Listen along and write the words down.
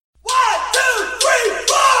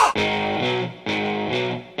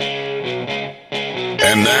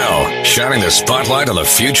shining the spotlight on the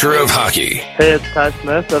future of hockey. Hey, it's Ty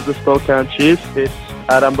Smith of the Spokane Chiefs. It's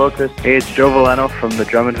Adam Bokas. Hey, it's Joe Valeno from the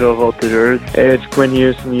Drummondville Voltigeurs. Hey, it's Quinn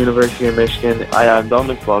Hughes from the University of Michigan. Hi, I'm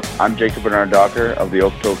Dominic Basse. I'm Jacob Bernard Docker of the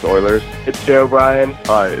Okotoks Oilers. It's Joe O'Brien.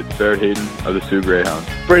 Hi, it's Barrett Hayden of the Sioux Greyhounds.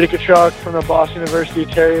 Brady Kachuk from the Boston University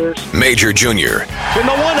Terriers. Major Junior. In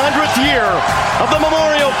the 100th year of the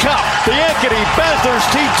Memorial Cup, the Ankeny Panthers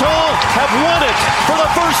T-Tall have won it for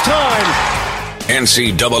the first time.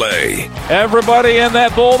 NCAA. Everybody in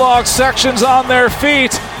that Bulldogs section's on their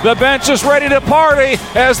feet. The bench is ready to party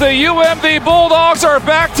as the UMD Bulldogs are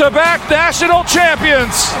back-to-back national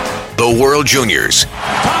champions. The World Juniors.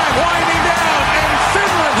 Time winding down, and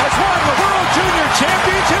Finland has won the World Junior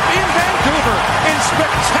Championship in Vancouver in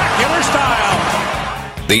spectacular style.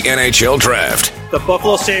 The NHL Draft. The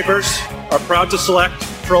Buffalo Sabres are proud to select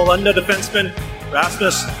Frölunda defenseman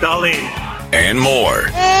Rasmus Dahlin. And more.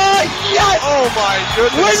 Yes! Oh my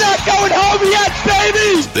goodness. We're not going home yet,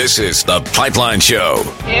 baby! This is The Pipeline Show.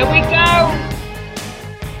 Here we go.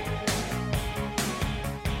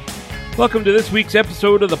 Welcome to this week's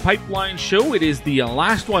episode of The Pipeline Show. It is the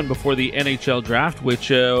last one before the NHL Draft, which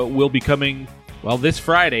will be coming, well, this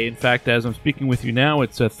Friday. In fact, as I'm speaking with you now,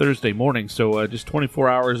 it's Thursday morning, so just 24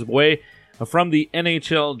 hours away from the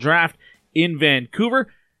NHL Draft in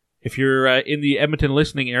Vancouver. If you're in the Edmonton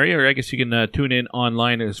listening area, or I guess you can tune in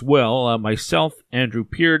online as well, myself, Andrew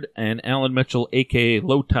Peard, and Alan Mitchell, a.k.a.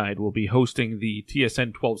 Low Tide, will be hosting the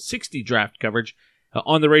TSN 1260 draft coverage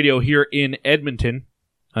on the radio here in Edmonton.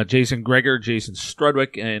 Jason Greger, Jason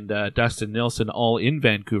Strudwick, and Dustin Nilsson all in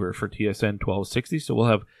Vancouver for TSN 1260. So we'll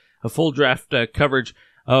have a full draft coverage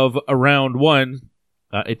of round one.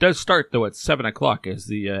 It does start, though, at 7 o'clock as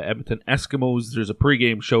the Edmonton Eskimos. There's a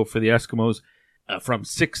pregame show for the Eskimos from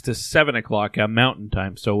 6 to 7 o'clock Mountain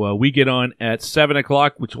Time. So we get on at 7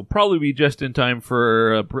 o'clock, which will probably be just in time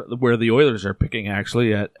for where the Oilers are picking,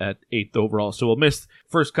 actually, at 8th overall. So we'll miss the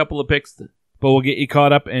first couple of picks, but we'll get you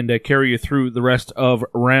caught up and carry you through the rest of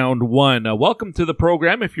round one. Welcome to the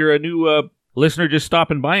program. If you're a new listener just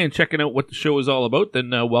stopping by and checking out what the show is all about, then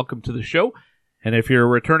welcome to the show. And if you're a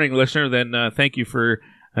returning listener, then thank you for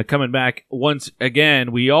coming back once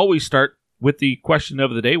again. We always start with the question of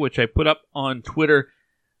the day, which I put up on Twitter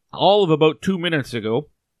all of about 2 minutes ago.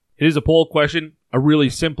 It is a poll question, a really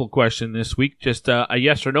simple question this week, just a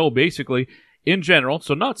yes or no, basically, in general,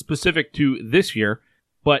 so not specific to this year,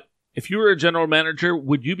 but if you were a general manager,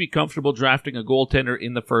 would you be comfortable drafting a goaltender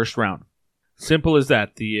in the first round? Simple as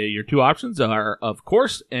that. Your two options are of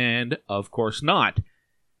course and of course not.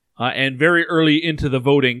 And very early into the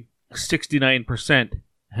voting, 69%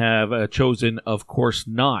 have chosen of course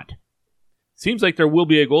not. Seems like there will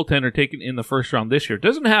be a goaltender taken in the first round this year.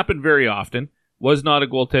 Doesn't happen very often. Was not a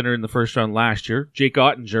goaltender in the first round last year. Jake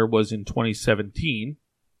Ottinger was in 2017.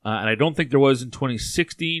 And I don't think there was in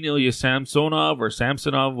 2016. Ilya Samsonov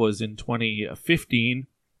was in 2015.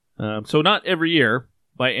 So not every year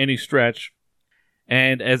by any stretch.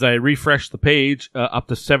 And as I refresh the page, up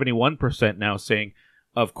to 71% now saying,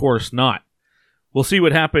 of course not. We'll see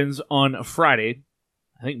what happens on Friday.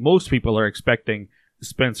 I think most people are expecting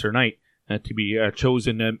Spencer Knight to be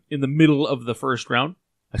chosen in the middle of the first round.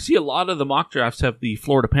 I see a lot of the mock drafts have the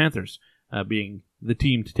Florida Panthers being the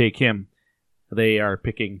team to take him. They are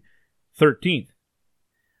picking 13th.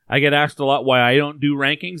 I get asked a lot why I don't do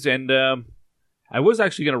rankings, and I was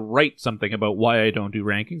actually going to write something about why I don't do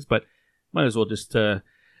rankings, but might as well just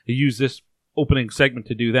use this opening segment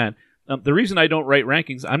to do that. The reason I don't write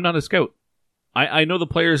rankings, I'm not a scout. I know the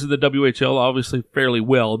players in the WHL obviously fairly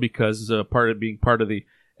well because being part of the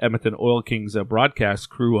Edmonton Oil Kings broadcast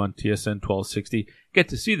crew on TSN 1260, get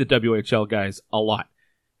to see the WHL guys a lot.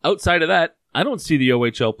 Outside of that, I don't see the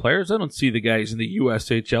OHL players. I don't see the guys in the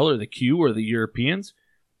USHL or the Q or the Europeans.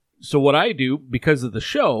 So what I do, because of the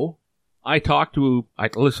show, I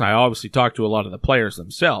obviously talk to a lot of the players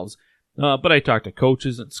themselves, but I talk to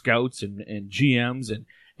coaches and scouts and GMs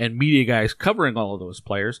and media guys covering all of those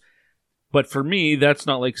players. But for me, that's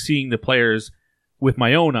not like seeing the players with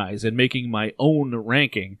my own eyes, and making my own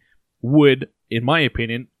ranking would, in my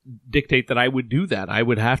opinion, dictate that I would do that. I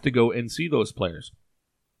would have to go and see those players.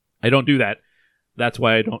 I don't do that. That's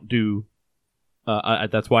why I don't do.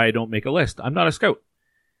 That's why I don't make a list. I'm not a scout.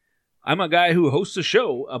 I'm a guy who hosts a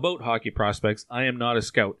show about hockey prospects. I am not a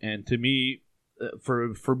scout, and to me,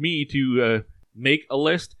 for me to make a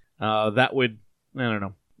list, that would, I don't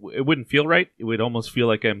know, it wouldn't feel right. It would almost feel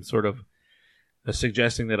like I'm sort of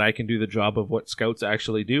suggesting that I can do the job of what scouts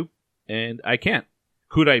actually do, and I can't.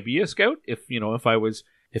 Could I be a scout if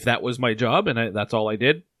that was my job and that's all I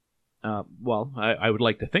did? Well, I would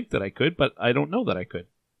like to think that I could, but I don't know that I could.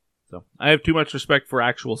 So I have too much respect for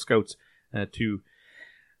actual scouts to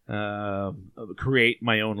create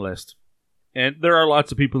my own list. And there are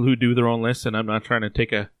lots of people who do their own lists, and I'm not trying to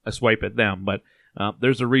take a swipe at them, but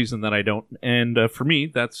there's a reason that I don't. And for me,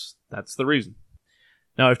 that's the reason.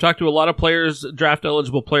 Now, I've talked to a lot of players,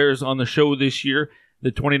 draft-eligible players on the show this year.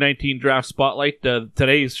 The 2019 Draft Spotlight.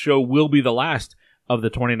 Today's show will be the last of the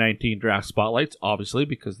 2019 Draft Spotlights, obviously,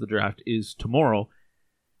 because the draft is tomorrow.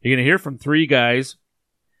 You're going to hear from 3 guys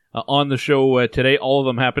on the show today. All of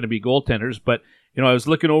them happen to be goaltenders, but I was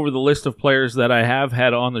looking over the list of players that I have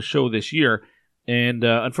had on the show this year, and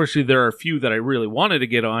unfortunately there are a few that I really wanted to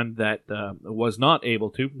get on that was not able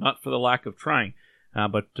to, not for the lack of trying,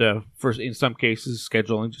 but in some cases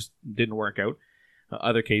scheduling just didn't work out.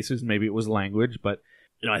 Other cases, maybe it was language, but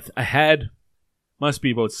I had, must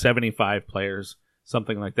be about 75 players,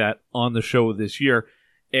 something like that, on the show this year.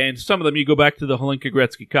 And some of them, you go back to the Hlinka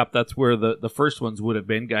Gretzky Cup, that's where the first ones would have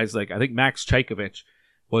been. Guys like, I think Max Chaikovich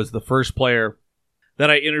was the first player that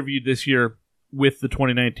I interviewed this year with the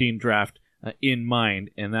 2019 draft in mind,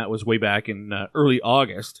 and that was way back in early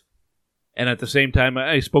August. And at the same time,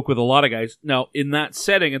 I spoke with a lot of guys. Now, in that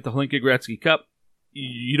setting at the Hlinka Gretzky Cup,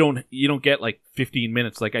 you don't get like 15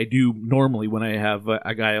 minutes like I do normally when I have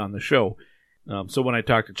a guy on the show. So when I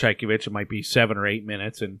talk to Chaikovich, it might be 7 or 8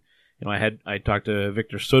 minutes, and I talked to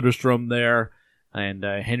Victor Soderstrom there, and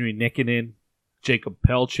Henry Nikkanen, Jacob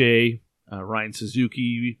Pelche, Ryan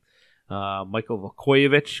Suzuki, Michael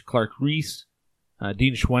Volkoyevich, Clark Reese,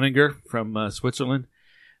 Dean Schwenninger from Switzerland.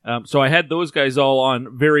 So I had those guys all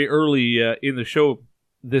on very early in the show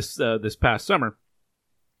this past summer.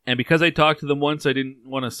 And because I talked to them once, I didn't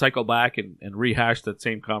want to cycle back and rehash that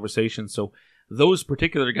same conversation. So those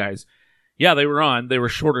particular guys, yeah, they were on. They were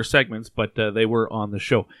shorter segments, but they were on the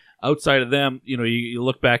show. Outside of them, you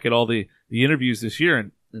look back at all the interviews this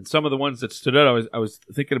year, and some of the ones that stood out, I was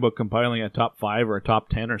thinking about compiling a top 5 or a top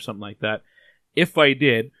 10 or something like that. If I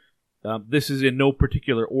did, this is in no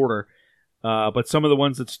particular order, but some of the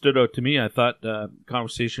ones that stood out to me, I thought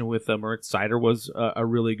conversation with Moritz Seider was a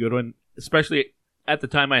really good one, especially at the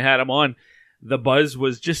time I had him on. The buzz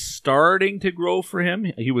was just starting to grow for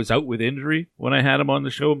him. He was out with injury when I had him on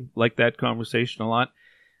the show. Liked that conversation a lot.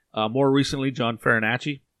 More recently, John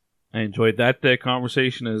Farinacci. I enjoyed that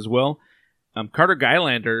conversation as well. Carter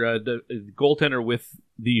Gylander, the goaltender with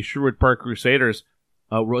the Sherwood Park Crusaders,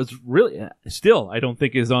 was really still, I don't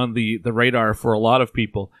think, is on the radar for a lot of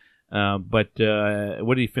people. But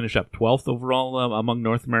what did he finish up? 12th overall among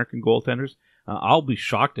North American goaltenders? I'll be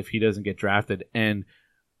shocked if he doesn't get drafted, and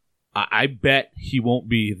I bet he won't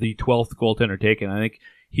be the 12th goaltender taken. I think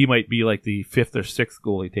he might be like the 5th or 6th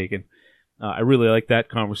goalie taken. I really like that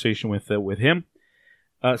conversation with him.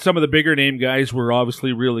 Some of the bigger name guys were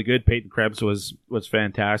obviously really good. Peyton Krebs was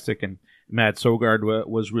fantastic, and Matt Sogard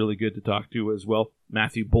was really good to talk to as well.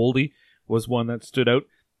 Matthew Boldy was one that stood out.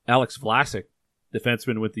 Alex Vlasic,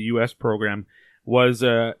 defenseman with the U.S. program, was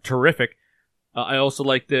terrific. I also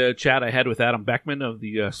liked the chat I had with Adam Beckman of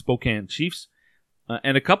the Spokane Chiefs,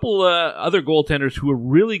 and a couple other goaltenders who were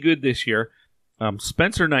really good this year.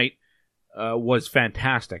 Spencer Knight was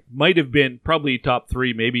fantastic. Might have been probably top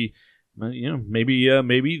 3, maybe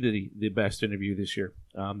the best interview this year.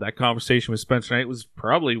 That conversation with Spencer Knight was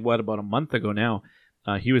probably about a month ago now.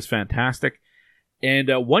 He was fantastic, and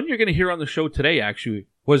one you're going to hear on the show today actually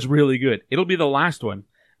was really good. It'll be the last one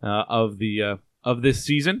of this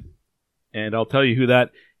season, and I'll tell you who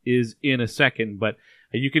that is in a second. But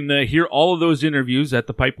you can hear all of those interviews at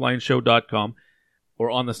ThePipelineShow.com or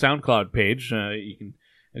on the SoundCloud page. You can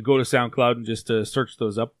go to SoundCloud and just search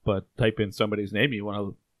those up. Type in somebody's name. You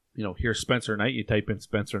want to hear Spencer Knight, you type in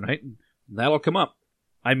Spencer Knight, and that'll come up.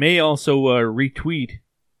 I may also retweet.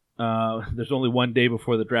 There's only one day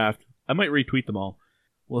before the draft. I might retweet them all.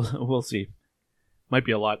 We'll see. Might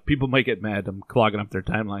be a lot. People might get mad. I'm clogging up their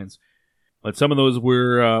timelines. But some of those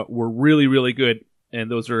were really, really good, and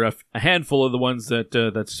those are a handful of the ones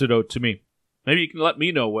that stood out to me. Maybe you can let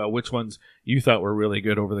me know which ones you thought were really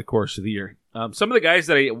good over the course of the year. Some of the guys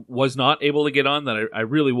that I was not able to get on that I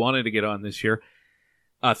really wanted to get on this year.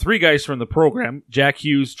 3 guys from the program, Jack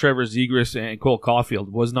Hughes, Trevor Zegras, and Cole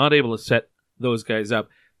Caulfield, was not able to set those guys up.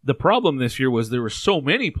 The problem this year was there were so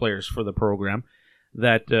many players for the program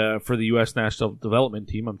that for the U.S. National Development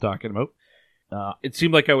Team I'm talking about, it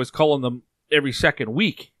seemed like I was calling them every second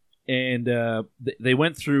week. And they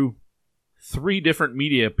went through 3 different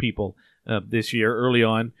media people this year early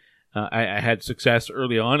on. I had success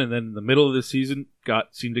early on, and then in the middle of the season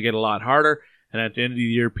seemed to get a lot harder. And at the end of the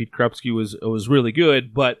year, Pete Krupski was really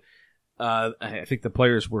good, but I think the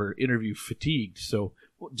players were interview fatigued, so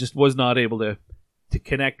just was not able to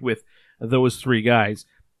connect with those 3 guys.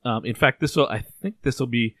 In fact, I think this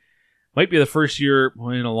might be the first year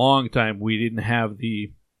in a long time we didn't have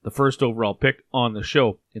the first overall pick on the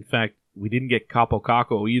show. In fact, we didn't get Capo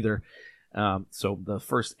Caco either. So the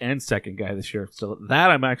first and second guy this year. So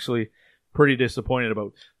that I'm actually pretty disappointed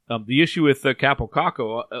about. The issue with Capo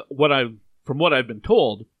Caco, from what I've been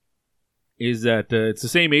told, is that it's the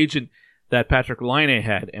same agent that Patrick Laine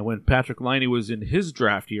had. And when Patrick Laine was in his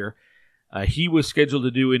draft year, he was scheduled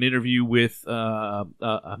to do an interview with a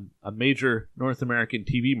major North American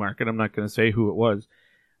TV market. I'm not going to say who it was.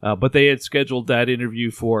 But they had scheduled that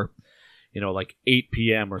interview for, like 8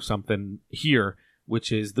 p.m. or something here,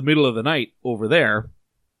 which is the middle of the night over there.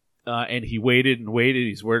 And he waited and waited.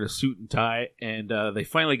 He's wearing a suit and tie. And they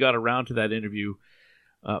finally got around to that interview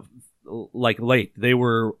late. They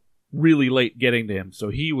were really late getting to him. So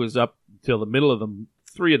he was up till the middle of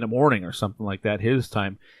 3 a.m. or something like that, his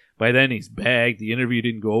time. By then he's bagged. The interview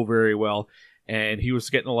didn't go very well. And he was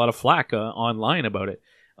getting a lot of flack online about it.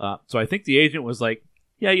 So I think the agent was like,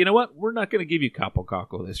 yeah, you know what? We're not going to give you Capo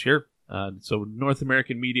Caco this year. So North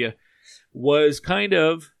American media was kind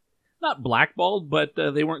of not blackballed, but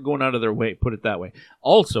they weren't going out of their way, put it that way.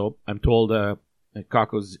 Also, I'm told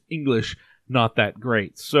Caco's English not that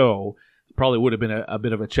great, so it probably would have been a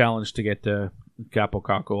bit of a challenge to get Capo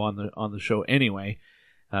Caco on the show anyway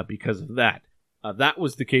because of that. That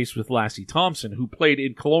was the case with Lassie Thompson, who played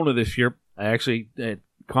in Kelowna this year. I actually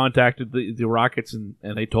contacted the Rockets, and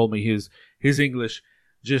they told me his English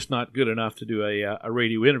just not good enough to do a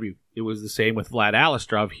radio interview. It was the same with Vlad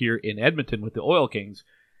Alistrov here in Edmonton with the Oil Kings.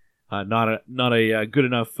 Not a good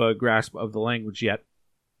enough grasp of the language yet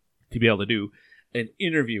to be able to do an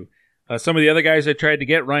interview. Some of the other guys I tried to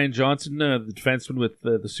get, Ryan Johnson, the defenseman with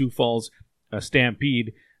the Sioux Falls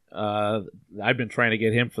Stampede, I've been trying to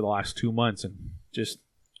get him for the last 2 months and just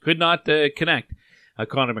could not connect.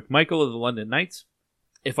 Connor McMichael of the London Knights.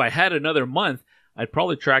 If I had another month, I'd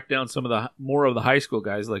probably track down some of more of the high school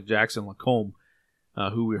guys like Jackson Lacombe,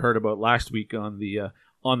 who we heard about last week on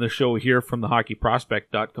the show here from the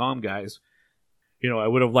hockeyprospect.com guys. I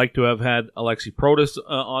would have liked to have had Alexi Protas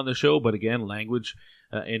on the show, but again, language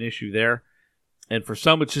an issue there. And for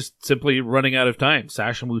some, it's just simply running out of time.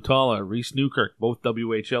 Sasha Mutala, Reese Newkirk, both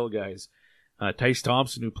WHL guys. Tice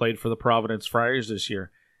Thompson, who played for the Providence Friars this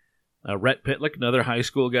year. Rhett Pitlick, another high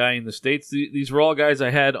school guy in the States. These were all guys I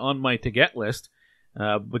had on my to-get list,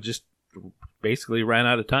 but just basically ran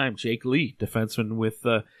out of time. Jake Lee, defenseman with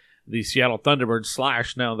the Seattle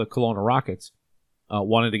Thunderbirds / now the Kelowna Rockets,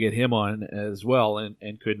 wanted to get him on as well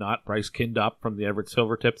and could not. Bryce Kindup from the Everett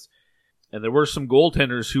Silvertips. And there were some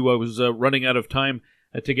goaltenders who I was running out of time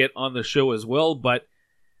to get on the show as well, but,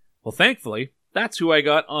 well, thankfully, that's who I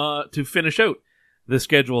got to finish out the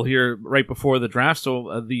schedule here right before the draft.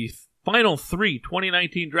 So the final 3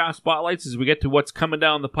 2019 draft spotlights as we get to what's coming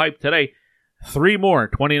down the pipe today. 3 more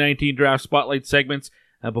 2019 draft spotlight segments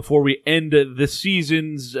before we end the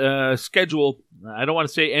season's schedule. I don't want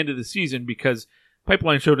to say end of the season because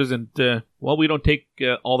Pipeline Show doesn't, we don't take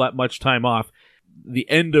all that much time off. The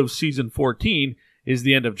end of season 14 is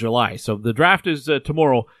the end of July. So the draft is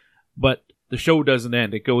tomorrow, but the show doesn't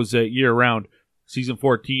end. It goes year-round. Season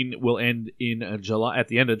 14 will end in July, at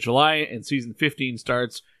the end of July, and season 15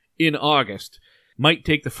 starts in August. Might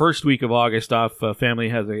take the first week of August off. Family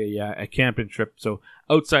has a camping trip, so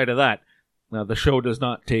outside of that, the show does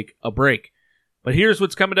not take a break. But here's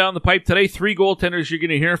what's coming down the pipe today. 3 goaltenders you're going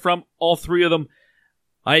to hear from. All 3 of them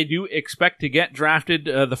I do expect to get drafted.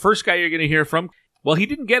 The first guy you're going to hear from, well, he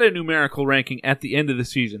didn't get a numerical ranking at the end of the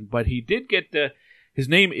season, but he did get, his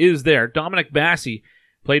name is there. Dominic Basse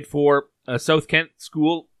played for South Kent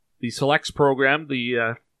School, the Selects program,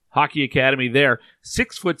 the hockey academy there.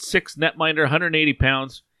 6'6" netminder, 180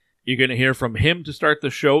 pounds. You're going to hear from him to start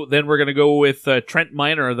the show. Then we're going to go with Trent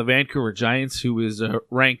Miner of the Vancouver Giants, who is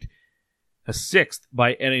ranked 6th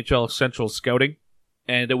by NHL Central Scouting.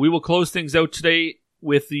 And we will close things out today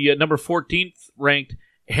with the number 14th ranked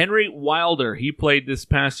Henry Wilder. He played this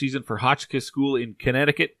past season for Hotchkiss School in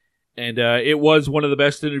Connecticut. And it was one of the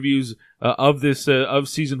best interviews of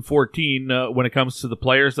season 14 when it comes to the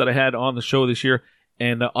players that I had on the show this year.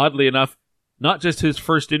 And oddly enough, not just his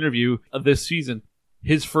first interview of this season,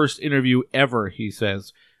 his first interview ever, he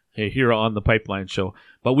says, here on the Pipeline Show.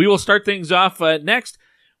 But we will start things off next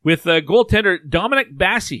with goaltender Dominic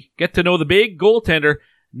Basse. Get to know the big goaltender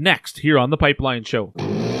next here on the Pipeline Show.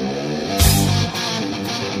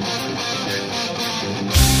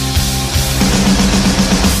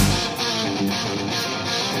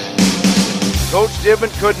 Coach Dibben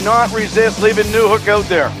could not resist leaving Newhook out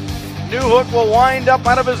there. Newhook will wind up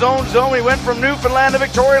out of his own zone. He went from Newfoundland to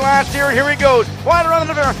Victoria last year, and here he goes. Wide around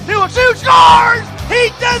the defender. Newhook shoots, scores! He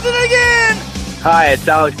does it again! Hi, it's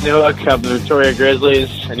Alex Newhook of the Victoria Grizzlies,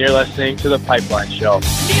 and you're listening to The Pipeline Show.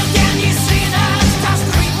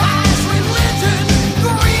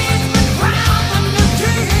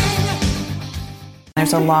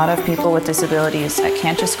 There's a lot of people with disabilities that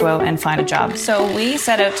can't just go out and find a job. So we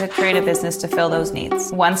set out to create a business to fill those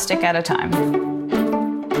needs, one stick at a time.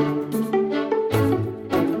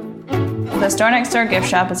 The Store Next Door Gift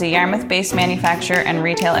Shop is a Yarmouth-based manufacturer and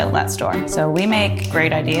retail outlet store. So we make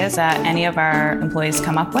great ideas that any of our employees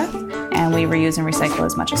come up with, and we reuse and recycle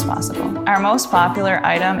as much as possible. Our most popular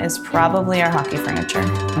item is probably our hockey furniture.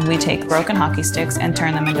 We take broken hockey sticks and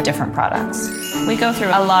turn them into different products. We go through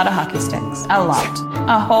a lot of hockey sticks,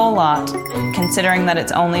 a whole lot. Considering that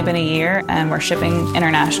it's only been a year and we're shipping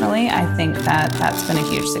internationally, I think that that's been a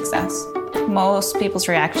huge success. Most people's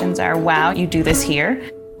reactions are, wow, you do this here?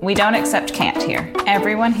 We don't accept can't here.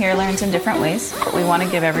 Everyone here learns in different ways, but we want to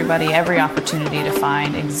give everybody every opportunity to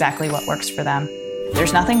find exactly what works for them.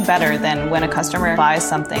 There's nothing better than when a customer buys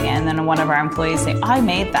something and then one of our employees say, I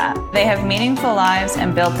made that. They have meaningful lives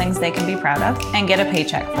and build things they can be proud of and get a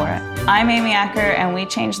paycheck for it. I'm Amy Acker, and we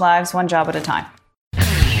change lives one job at a time.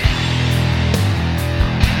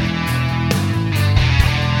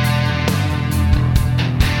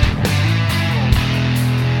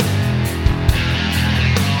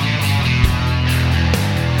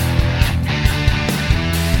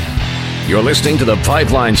 You're listening to The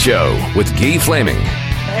Pipeline Show with Guy Flaming.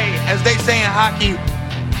 Hey, as they say in hockey,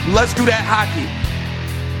 let's do that hockey.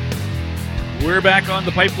 We're back on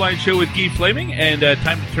The Pipeline Show with Guy Flaming, and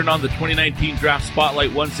time to turn on the 2019 Draft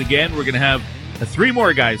Spotlight once again. We're going to have 3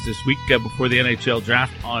 more guys this week before the NHL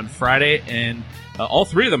Draft on Friday, and all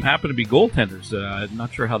 3 of them happen to be goaltenders. I'm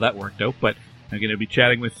not sure how that worked out, but I'm going to be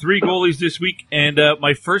chatting with 3 goalies this week, and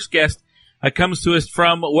my first guest comes to us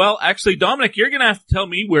from, well, actually, Dominic, you're going to have to tell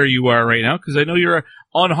me where you are right now, because I know you're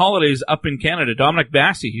on holidays up in Canada. Dominic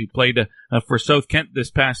Basse, who played for South Kent this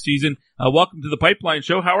past season. Welcome to the Pipeline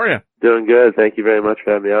Show. How are you? Doing good. Thank you very much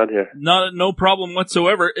for having me on here. No problem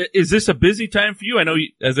whatsoever. Is this a busy time for you? I know,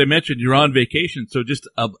 as I mentioned, you're on vacation, so just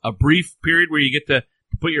a brief period where you get to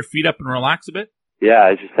put your feet up and relax a bit? Yeah,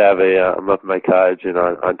 I just have I'm up in my cottage in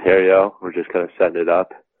Ontario. We're just kind of setting it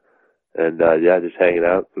up. And, just hanging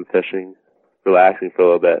out, some fishing, relaxing for a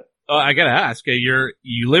little bit. I gotta ask,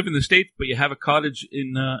 you live in the States, but you have a cottage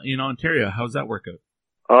in Ontario. How's that work out?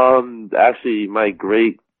 Actually, my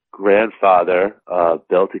great-grandfather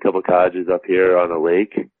built a couple cottages up here on a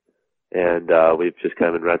lake, and we've just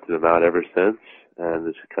kind of been renting them out ever since, and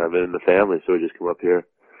it's kind of been in the family, so we just come up here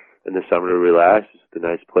in the summer to relax. It's a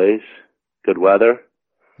nice place, good weather,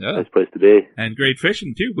 nice place to be. And great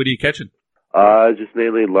fishing, too. What are you catching? Just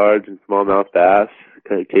mainly large and smallmouth bass,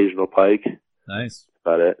 occasional pike. Nice.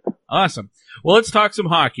 About it. Awesome. Well, let's talk some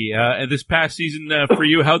hockey. This past season for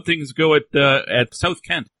you, how'd things go at South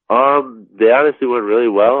Kent? They honestly went really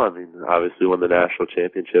well. I mean, obviously won the national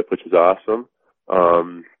championship, which is awesome.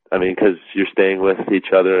 Because you're staying with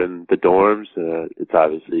each other in the dorms, it's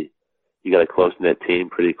obviously, you got a close-knit team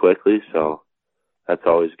pretty quickly, so that's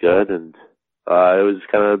always good. And it was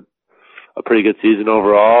kind of a pretty good season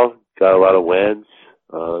overall. Got a lot of wins.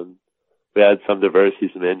 We had some diversity,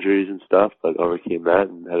 some injuries and stuff, but overcame that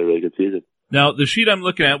and had a really good season. Now, the sheet I'm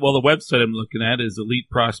looking at, the website I'm looking at is Elite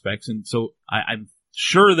Prospects, and so I'm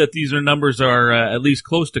sure that these numbers are at least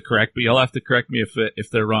close to correct, but you'll have to correct me if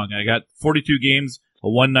they're wrong. I got 42 games, a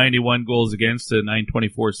 191 goals against, a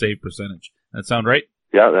 924 save percentage. That sound right?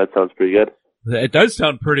 Yeah, that sounds pretty good. It does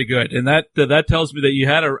sound pretty good, and that tells me that you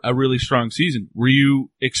had a really strong season. Were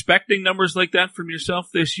you expecting numbers like that from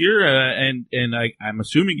yourself this year? And I'm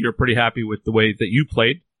assuming you're pretty happy with the way that you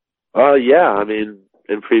played. Yeah. I mean,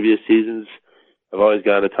 in previous seasons, I've always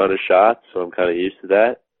gotten a ton of shots, so I'm kind of used to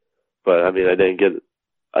that. But I mean, I didn't get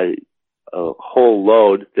a whole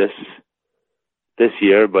load this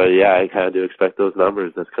year, but yeah, I kind of do expect those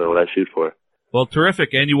numbers. That's kind of what I shoot for. Well,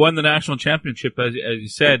 terrific. And you won the national championship, as you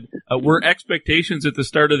said. Were expectations at the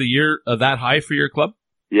start of the year that high for your club?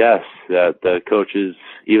 Yes. The coaches,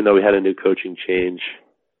 even though we had a new coaching change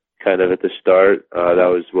kind of at the start, that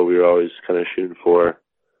was what we were always kind of shooting for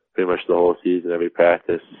pretty much the whole season. Every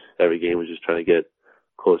practice, every game was just trying to get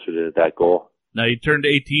closer to that goal. Now, you turned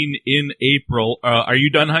 18 in April. Are you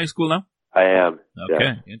done high school now? I am. Okay,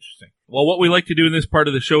 yeah. Interesting. Well, what we like to do in this part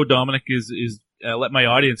of the show, Dominic, is let my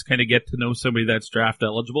audience kind of get to know somebody that's draft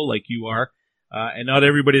eligible, like you are. And not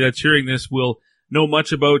everybody that's hearing this will know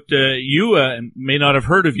much about you and may not have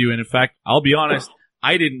heard of you. And in fact, I'll be honest,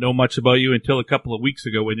 I didn't know much about you until a couple of weeks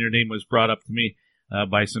ago when your name was brought up to me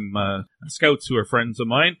by some scouts who are friends of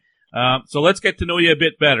mine. So let's get to know you a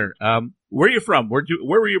bit better. Where are you from? Where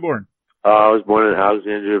were you born? I was born in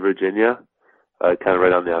Alexandria, Virginia, kind of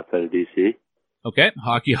right on the outside of D.C. Okay,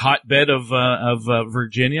 hockey hotbed of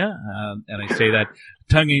Virginia, and I say that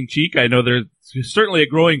tongue-in-cheek. I know there's certainly a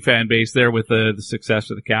growing fan base there with the success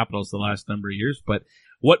of the Capitals the last number of years, but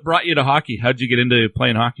what brought you to hockey? How'd you get into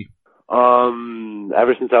playing hockey?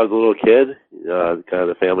 Ever since I was a little kid, kind of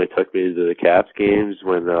the family took me to the Caps games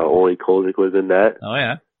when Ole Kolzig was in net. Oh,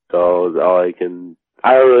 yeah. So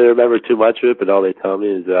I don't really remember too much of it, but all they tell me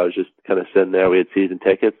is that I was just kind of sitting there. We had season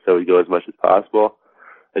tickets, so we'd go as much as possible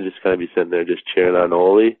and just kind of be sitting there just cheering on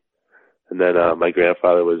Ole. And then my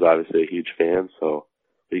grandfather was obviously a huge fan, so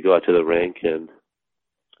we'd go out to the rink and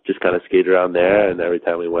just kind of skate around there. And every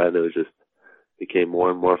time we went, it was just became more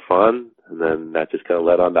and more fun. And then that just kind of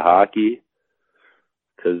led on to hockey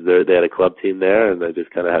because they had a club team there, and I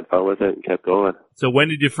just kind of had fun with it and kept going. So when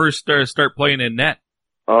did you first start playing in net?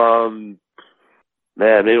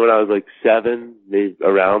 Maybe when I was like 7, maybe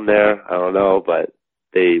around there. I don't know, but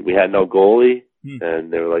we had no goalie,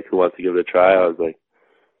 and they were like, "Who wants to give it a try?" I was like,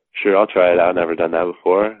 "Sure, I'll try it out. I've never done that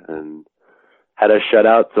before." And had a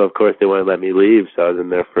shutout, so of course they wouldn't let me leave, so I was in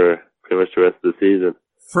there for pretty much the rest of the season.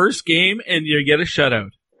 First game, and you get a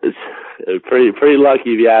shutout. It's pretty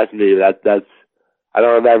lucky if you ask me. That's I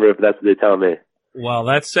don't remember if that's what they tell me. Well,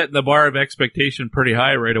 that's setting the bar of expectation pretty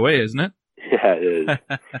high right away, isn't it? Yeah, it is.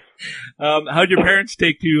 How'd your parents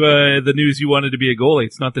take to the news you wanted to be a goalie?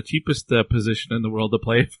 It's not the cheapest position in the world to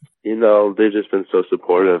play. You know, they've just been so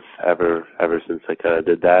supportive ever since I kind of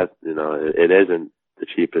did that. You know, it isn't the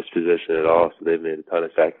cheapest position at all, so they've made a ton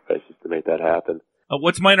of sacrifices to make that happen.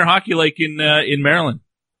 What's minor hockey like in Maryland?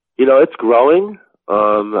 You know, it's growing.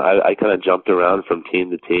 I kind of jumped around from team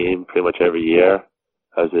to team pretty much every year.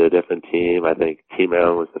 I was at a different team. I think Team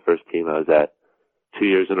Maryland was the first team I was at 2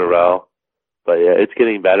 years in a row. But yeah, it's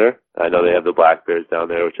getting better. I know they have the Black Bears down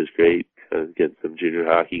there, which is great. Kind of getting some junior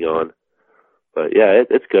hockey going. But yeah,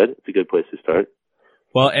 it's good. It's a good place to start.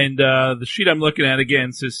 Well, and the sheet I'm looking at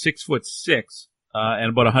again says 6'6" and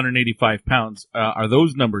about 185 pounds. Are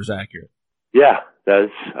those numbers accurate? Yeah,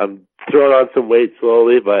 I'm throwing on some weight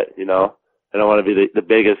slowly, but you know, I don't want to be the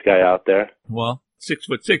biggest guy out there. Well,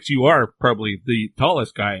 6'6", you are probably the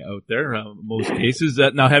tallest guy out there in most cases.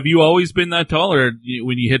 Now, have you always been that tall, or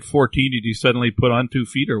when you hit 14, did you suddenly put on 2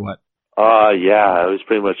 feet, or what? Yeah, it was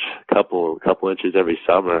pretty much a couple inches every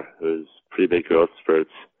summer. It was pretty big growth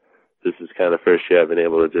spurts. This is kind of the first year I've been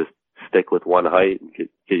able to just stick with one height and get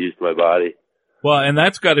used to my body. Well, and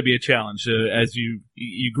that's got to be a challenge as you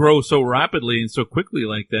grow so rapidly and so quickly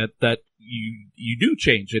like that you do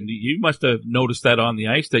change, and you must have noticed that on the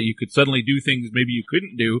ice that you could suddenly do things maybe you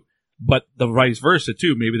couldn't do, but the vice versa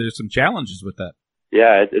too. Maybe there's some challenges with that.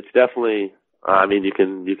 Yeah, it's definitely. I mean, you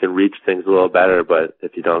can reach things a little better, but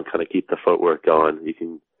if you don't kind of keep the footwork going, you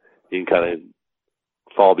can kind of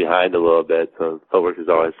fall behind a little bit. So footwork is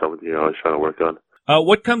always something you're always trying to work on.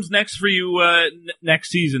 What comes next for you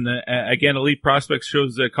next season? Again, Elite Prospects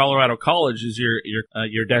shows Colorado College is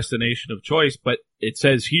your destination of choice, but it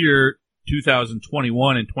says here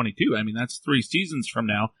 2021 and 22. I mean, that's 3 seasons from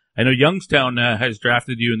now. I know Youngstown has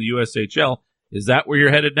drafted you in the USHL. Is that where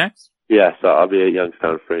you're headed next? Yeah, so I'll be at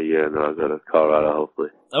Youngstown for a year, and then I'll go to Colorado, hopefully.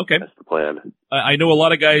 Okay. That's the plan. I know a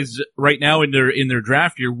lot of guys right now in their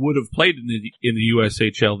draft year would have played in the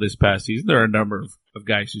USHL this past season. There are a number of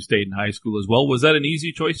guys who stayed in high school as well. Was that an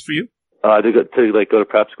easy choice for you? To go to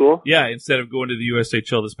prep school? Yeah, instead of going to the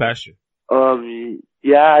USHL this past year.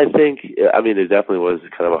 Yeah, I think, it definitely was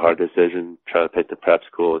kind of a hard decision trying to pick the prep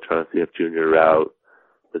school, trying to see if junior route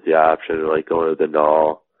was the option, or like going to the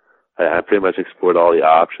Null. I pretty much explored all the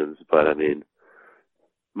options, but I mean,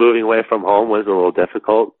 moving away from home was a little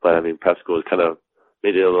difficult, but I mean, prep school kind of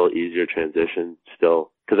made it a little easier transition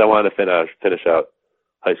still, because I wanted to finish out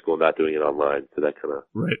high school not doing it online, so that kind of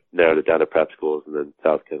narrowed it down to prep schools, and then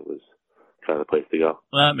South Kent was kind of the place to go.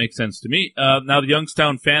 Well, that makes sense to me. Now, the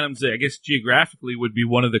Youngstown Phantoms, I guess geographically, would be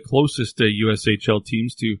one of the closest USHL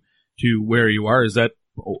teams to where you are. Is that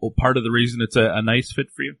part of the reason it's a nice fit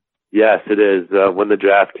for you? Yes, it is. When the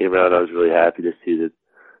draft came around, I was really happy to see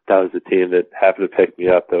that was the team that happened to pick me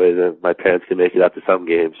up, the way that my parents can make it out to some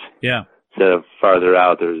games. Yeah. Instead of farther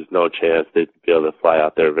out, there's no chance they'd be able to fly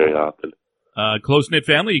out there very often. Close-knit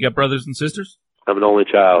family? You got brothers and sisters? I'm an only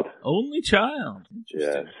child. Only child.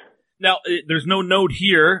 Interesting. Yes. Now, there's no note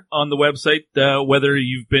here on the website whether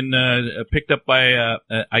you've been picked up by,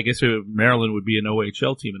 I guess Maryland would be an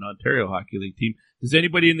OHL team, an Ontario Hockey League team. Does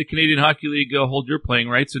anybody in the Canadian Hockey League hold your playing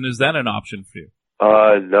rights, and is that an option for you?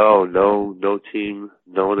 No team,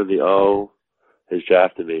 no one in the O has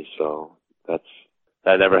drafted me, so that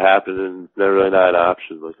never happened, and never really not an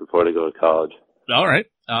option. Looking forward to going to college. All right,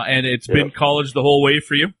 and it's been college the whole way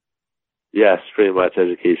for you? Yes, pretty much.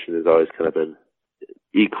 Education has always kind of been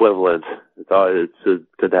equivalent. It's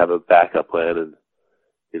good to have a backup plan and,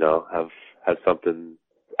 have something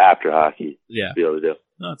after hockey to be able to do.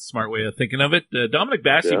 No, that's a smart way of thinking of it. Dominic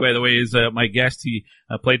Basse, by the way, is my guest. He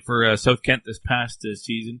played for South Kent this past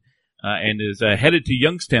season and is headed to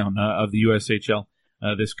Youngstown of the USHL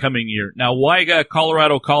this coming year. Now, why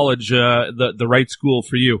Colorado College the right school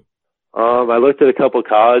for you? I looked at a couple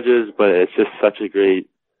colleges, but it's just such a great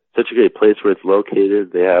place where it's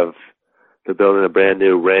located. They're building a brand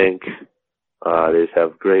new rink. They just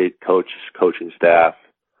have great coaching staff.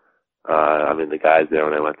 The guys there,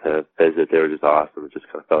 when I went to visit, they were just awesome. It just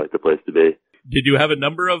kind of felt like the place to be. Did you have a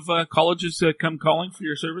number of colleges come calling for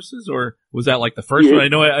your services, or was that like the first one? I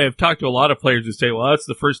know I have talked to a lot of players who say, well, that's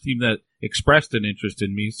the first team that expressed an interest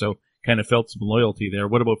in me, so kind of felt some loyalty there.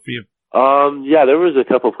 What about for you? There was a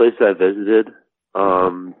couple places I visited.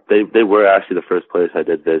 They were actually the first place I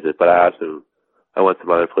did visit, but I went to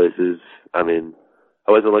some other places. I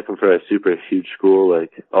wasn't looking for a super huge school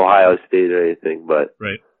like Ohio State or anything, but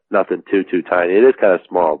nothing too tiny. It is kind of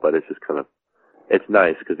small, but it's just it's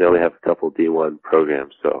nice because they only have a couple D1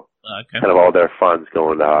 programs, so kind of all their funds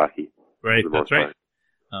going to hockey. Right, that's right.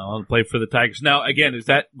 I'll play for the Tigers. Now, again, is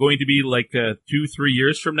that going to be like 2-3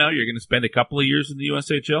 years from now? You're going to spend a couple of years in the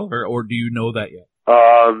USHL, or do you know that yet?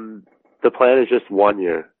 The plan is just 1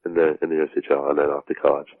 year in the USHL and then off to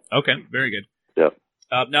college. Okay, very good. Yep.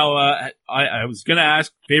 Now, I was going to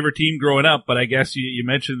ask favorite team growing up, but I guess you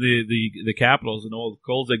mentioned the Capitals and Old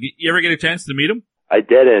Coles. You ever get a chance to meet them? I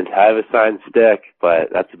didn't. I have a signed stick,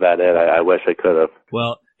 but that's about it. I wish I could have.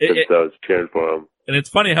 Well, since I was cheering for him. And it's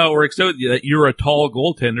funny how it works out that you're a tall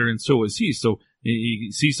goaltender and so is he. So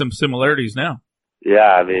you see some similarities now. Yeah,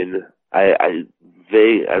 I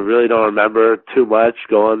really don't remember too much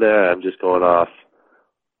going there. I'm just going off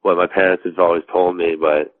what my parents have always told me.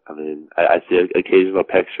 But I see an occasional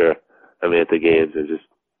picture. At the games, and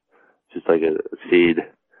just like a seed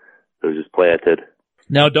that was just planted.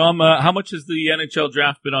 Now, Dom, how much has the NHL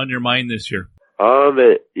draft been on your mind this year?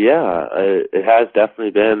 It has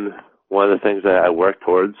definitely been one of the things that I work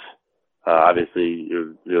towards. Obviously,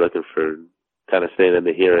 you're looking for kind of staying in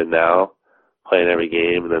the here and now, playing every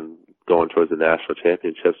game, and then going towards the national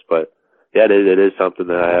championships. But yeah, it is something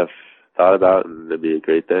that I have thought about, and it'd be a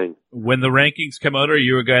great thing. When the rankings come out, are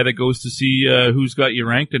you a guy that goes to see who's got you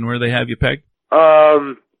ranked and where they have you pegged?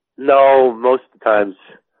 No, most of the times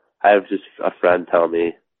I have just a friend tell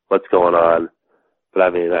me what's going on. But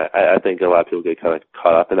I think a lot of people get kind of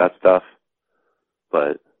caught up in that stuff.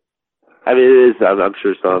 But it is. I'm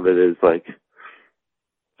sure some of it is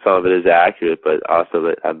accurate, but also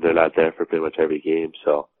that they're not there for pretty much every game,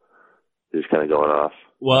 so they're just kind of going off.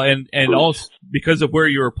 Well, and also because of where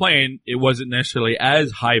you were playing, it wasn't necessarily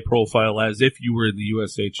as high profile as if you were in the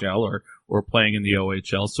USHL or playing in the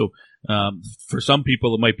OHL. So for some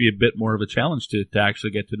people, it might be a bit more of a challenge to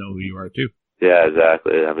actually get to know who you are too. Yeah,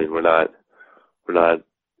 exactly. We're not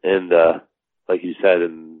in the, like you said,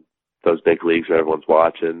 in those big leagues where everyone's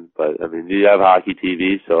watching. But you have hockey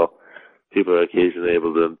TV, so people are occasionally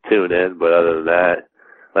able to tune in. But other than that,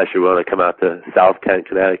 unless you're willing to come out to South Kent,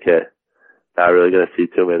 Connecticut, not really going to see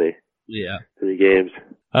too many games.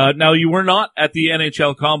 Now, you were not at the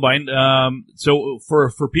NHL Combine. So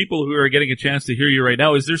for people who are getting a chance to hear you right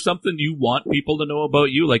now, is there something you want people to know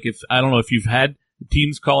about you? Like I don't know if you've had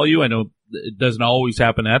teams call you. I know it doesn't always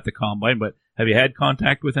happen at the Combine, but have you had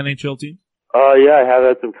contact with NHL teams? Yeah, I have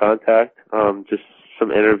had some contact. Just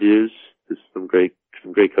some interviews, just some great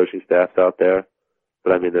coaching staffs out there.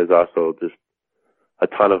 But there's also just a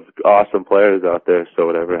ton of awesome players out there. So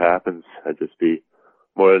whatever happens, I'd just be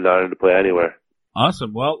more than honored to play anywhere.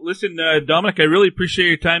 Awesome. Well, listen, Dominic, I really appreciate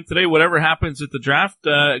your time today. Whatever happens at the draft,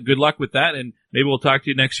 good luck with that, and maybe we'll talk to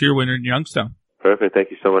you next year when you're in Youngstown. Perfect. Thank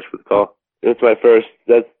you so much for the call. That's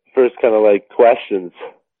first kind of like questions.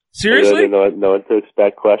 Seriously? I didn't know what to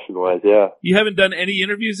expect question-wise, yeah. You haven't done any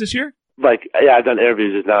interviews this year? I've done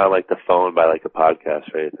interviews just not on the phone by a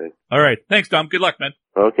podcast or anything. All right. Thanks, Dom. Good luck, man.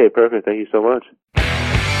 Okay, perfect. Thank you so much.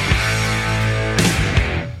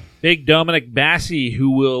 Big Dominic Basse,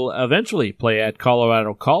 who will eventually play at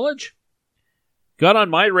Colorado College, got on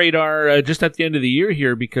my radar just at the end of the year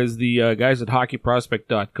here because the guys at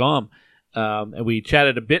hockeyprospect.com, and we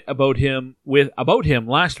chatted a bit about him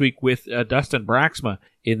last week with Dustin Braxma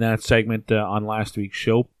in that segment on last week's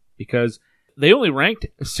show, because they only ranked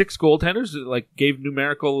 6 goaltenders, gave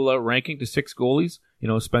numerical ranking to 6 goalies.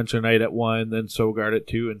 Spencer Knight at 1, then Sogard at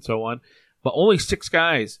 2, and so on. But only 6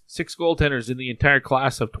 guys, 6 goaltenders in the entire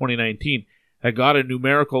class of 2019 had got a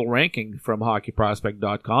numerical ranking from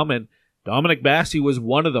hockeyprospect.com, and Dominic Basse was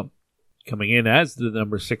one of them. coming in as the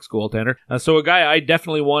number 6 goaltender. So a guy I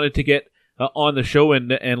definitely wanted to get on the show and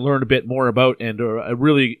learn a bit more about, and I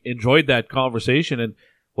really enjoyed that conversation. And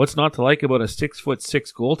what's not to like about a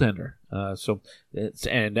 6'6" goaltender?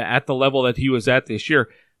 And at the level that he was at this year,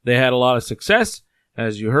 they had a lot of success,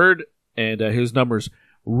 as you heard, and his numbers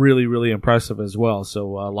really, really impressive as well. So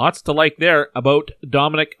lots to like there about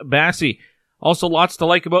Dominic Basse. Also lots to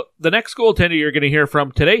like about the next goaltender you're going to hear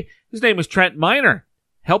from today. His name is Trent Miner.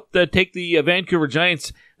 Helped take the Vancouver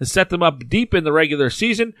Giants and set them up deep in the regular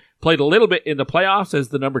season. Played a little bit in the playoffs as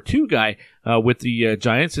the number 2 guy with the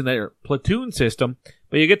Giants in their platoon system.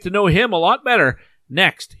 But you get to know him a lot better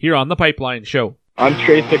next here on The Pipeline Show. I'm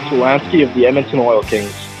Trey Fix-Wolansky of the Edmonton Oil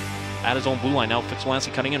Kings. At his own blue line now,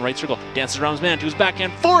 Fix-Wolansky cutting in right circle. Dances around his man to his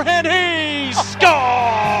backhand. Forehand, he scores!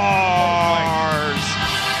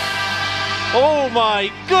 Oh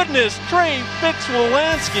my goodness, Trey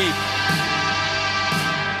Fix-Wolansky.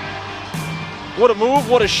 What a move,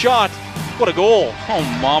 what a shot, what a goal. Oh,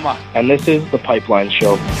 mama. And this is The Pipeline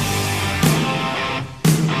Show.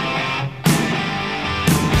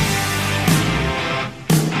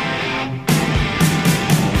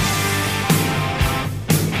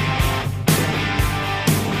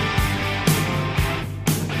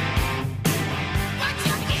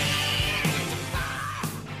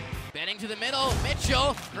 Bending to the middle,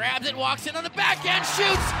 Mitchell grabs it, walks in on the backhand,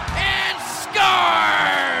 shoots, and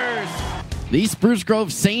scores! The Spruce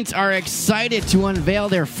Grove Saints are excited to unveil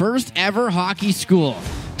their first ever hockey school,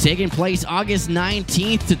 taking place August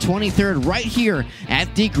 19th to 23rd right here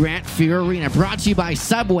at the Grant Fear Arena, brought to you by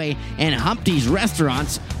Subway and Humpty's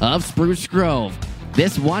Restaurants of Spruce Grove.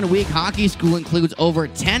 This one-week hockey school includes over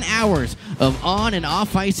 10 hours of on- and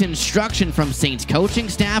off-ice instruction from Saints coaching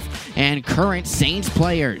staff and current Saints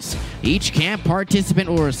players. Each camp participant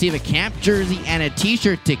will receive a camp jersey and a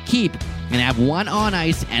t-shirt to keep and have one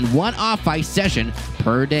on-ice and one off-ice session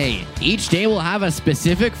per day. Each day will have a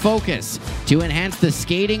specific focus to enhance the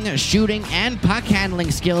skating, shooting, and puck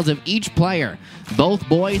handling skills of each player. Both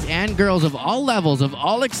boys and girls of all levels, of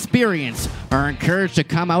all experience, are encouraged to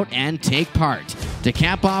come out and take part. To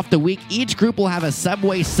cap off the week, each group will have a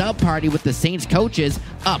Subway sub-party with the Saints coaches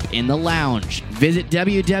up in the lounge. Visit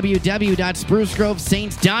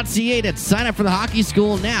www.sprucegrovesaints.ca to sign up for the hockey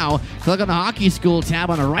school now. Click on the hockey school tab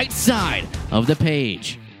on the right side of the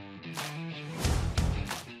page.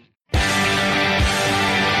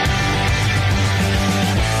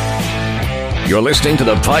 You're listening to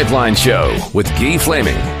The Pipeline Show with Guy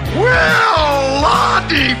Flaming. Well,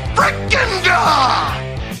 Lottie frickin' God!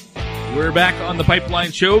 We're back on The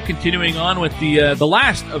Pipeline Show, continuing on with the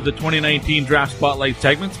last of the 2019 Draft Spotlight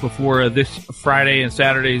segments before this Friday and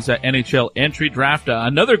Saturday's NHL entry draft.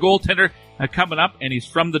 Another goaltender coming up, and he's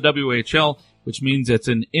from the WHL, which means it's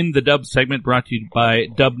an In the Dub segment brought to you by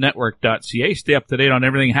dubnetwork.ca. Stay up to date on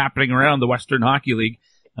everything happening around the Western Hockey League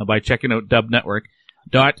by checking out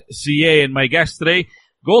dubnetwork.ca. And my guest today,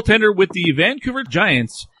 goaltender with the Vancouver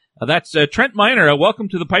Giants, that's Trent Miner. Welcome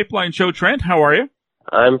to The Pipeline Show, Trent. How are you?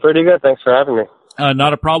 I'm pretty good. Thanks for having me.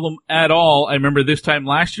 Not a problem at all. I remember this time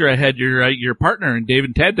last year I had your partner,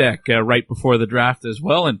 David Tedek, right before the draft as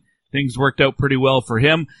well, and things worked out pretty well for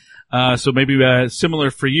him. So maybe similar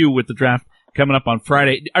for you with the draft coming up on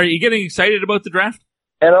Friday. Are you getting excited about the draft?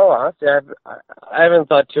 In all honesty, I haven't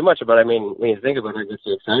thought too much about it. I mean, when you think about it, I get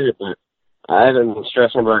so excited, but I haven't been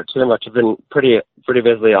stressing about it too much. I've been pretty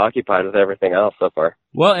busily occupied with everything else so far.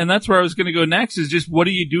 Well, and that's where I was going to go next, is just what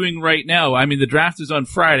are you doing right now? I mean, the draft is on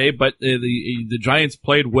Friday, but the Giants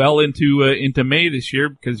played well into May this year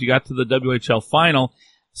because you got to the WHL final.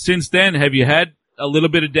 Since then, have you had a little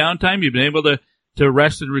bit of downtime? You've been able to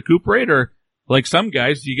rest and recuperate, or like some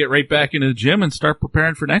guys, do you get right back into the gym and start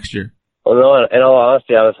preparing for next year? Well, no, in all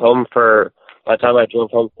honesty, I was home by the time I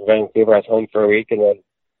drove home from Vancouver, I was home for a week, and then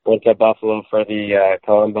went to Buffalo for the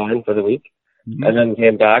Combine for the week, and then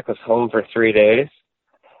came back, was home for 3 days,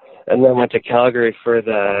 and then went to Calgary for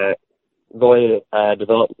the goalie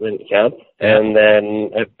development camp, and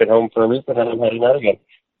then I've been home for a week, and then I'm heading out again.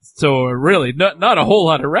 So really, not a whole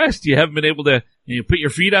lot of rest. You haven't been able to put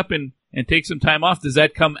your feet up and take some time off. Does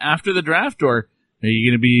that come after the draft, or are you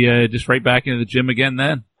going to be just right back into the gym again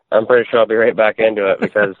then? I'm pretty sure I'll be right back into it,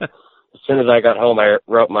 because as soon as I got home, I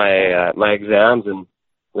wrote my my exams, and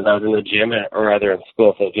when I was in the gym or rather in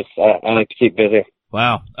school, so just I like to keep busy.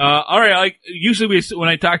 Wow. All right. Usually when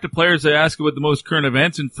I talk to players, I ask about the most current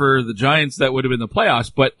events, and for the Giants, that would have been the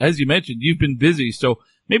playoffs. But as you mentioned, you've been busy. So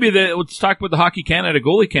maybe let's talk about the Hockey Canada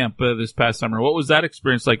goalie camp this past summer. What was that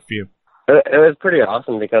experience like for you? It was pretty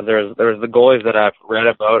awesome, because there was the goalies that I've read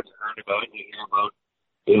about, heard about,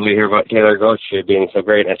 and you hear about Taylor Gauthier being so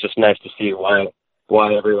great. And it's just nice to see why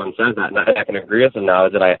why everyone says that. And I can agree with them now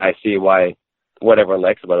that I see what everyone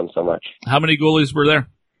likes about him so much. How many goalies were there?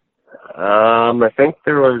 I think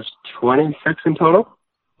there was 26 in total.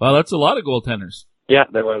 Well, that's a lot of goaltenders. Yeah,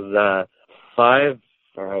 there was 5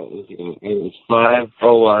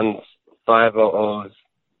 01s, 5 00s,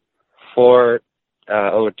 4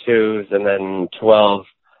 02s, and then 12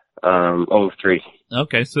 03s.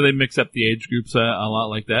 Okay, so they mix up the age groups a lot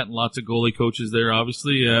like that, and lots of goalie coaches there,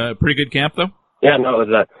 obviously. Pretty good camp, though? Yeah, no, it was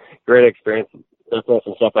a great experience. Definitely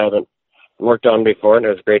some stuff I haven't worked on before, and it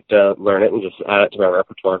was great to learn it and just add it to my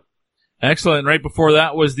repertoire. Excellent. Right before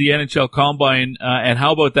that was the NHL Combine, and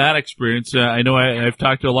how about that experience? I know I've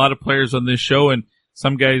talked to a lot of players on this show, and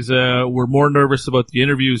some guys were more nervous about the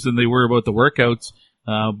interviews than they were about the workouts.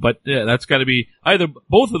 But that's got to be either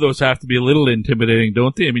both of those have to be a little intimidating,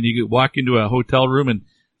 don't they? I mean, you could walk into a hotel room and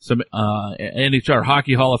some NHL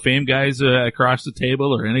Hockey Hall of Fame guys across the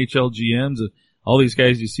table, or NHL GMs, all these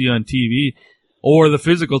guys you see on TV, or the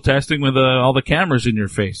physical testing with all the cameras in your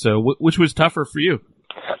face. So, which was tougher for you?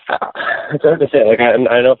 It's hard to say. Like I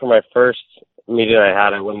know for my first meeting I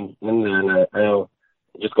had, I went in there, and I know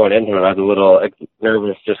just going into it, I was a little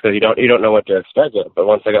nervous just because you don't know what to expect. But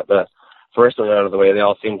once I got the first one out of the way, they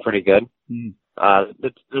all seemed pretty good.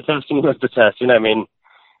 The testing was the testing. I mean,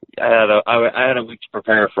 I had a week to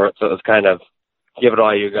prepare for it, so it was kind of give it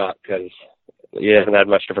all you got because you haven't had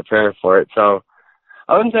much to prepare for it. So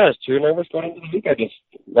I wouldn't say I was too nervous going into the week. I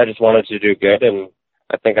just wanted to do good, and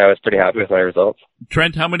I think I was pretty happy with my results.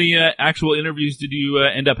 Trent, how many actual interviews did you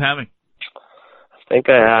end up having? I think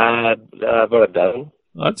I had about a dozen.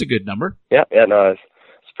 Well, that's a good number. Yeah, no, it's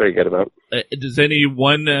pretty good amount. Does any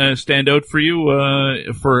one stand out for you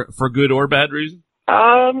for good or bad reason?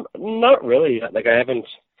 Not really. Like I haven't.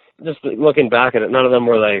 Just looking back at it, none of them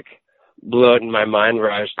were like blew out in my mind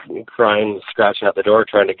where I was crying, scratching at the door,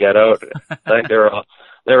 trying to get out. I think they were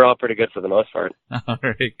all pretty good for the most part. All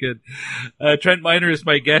right, good. Trent Miner is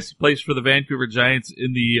my guest. He plays for the Vancouver Giants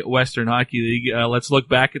in the Western Hockey League. Let's look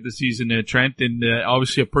back at the season, Trent, and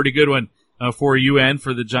obviously a pretty good one for you and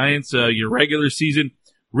for the Giants. Your regular season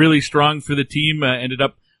really strong for the team. Ended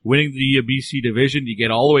up winning the BC division. You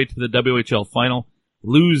get all the way to the WHL final.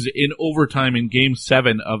 Lose in overtime in Game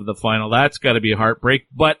 7 of the final. That's got to be a heartbreak.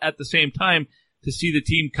 But at the same time, to see the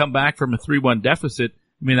team come back from a 3-1 deficit,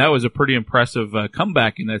 I mean, that was a pretty impressive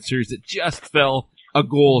comeback in that series. It just fell a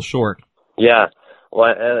goal short. Yeah.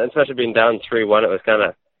 Well, and especially being down 3-1, it was kind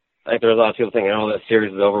of, I think there was a lot of people thinking, oh, this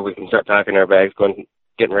series is over. We can start packing our bags,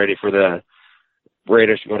 getting ready for the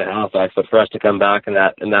Raiders to go to Halifax. But for us to come back in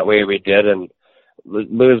that way we did and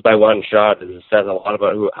lose by one shot says a lot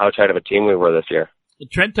about how tight of a team we were this year.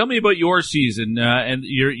 Trent, tell me about your season and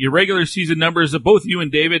your regular season numbers. Both you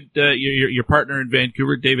and David, your partner in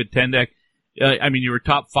Vancouver, David Tendek. I mean, you were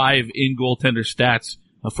top 5 in goaltender stats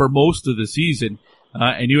for most of the season,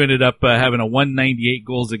 and you ended up having a 198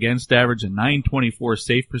 goals against average, a 924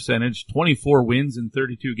 save percentage, 24 wins in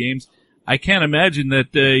 32 games. I can't imagine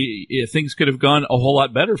that things could have gone a whole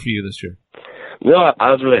lot better for you this year. No, I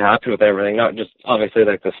was really happy with everything. Not just obviously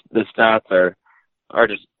like the stats are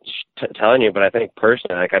just telling you, but I think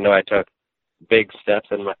personally, like I know I took big steps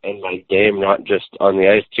in my game, not just on the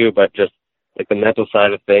ice too, but just like the mental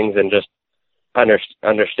side of things and just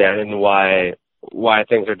understanding why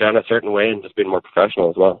things are done a certain way and just being more professional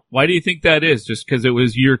as well. Why do you think that is? Just because it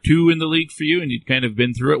was year 2 in the league for you and you'd kind of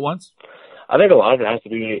been through it once? I think a lot of it has to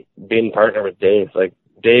be being partnered with Dave. Like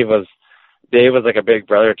Dave was like a big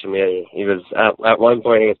brother to me. He was at one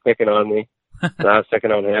point he was picking on me, and I was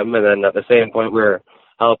picking on him, and then at the same point we were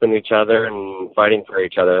helping each other and fighting for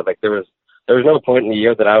each other. Like there was no point in the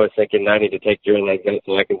year that I was thinking I need to take your leg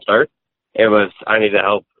so I can start. It was I need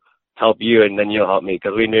to help you and then you'll help me,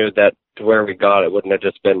 because we knew that to where we got it wouldn't have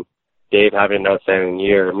just been Dave having an outstanding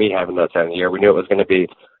year or me having an outstanding year. We knew it was going to be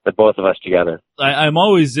the both of us together. I'm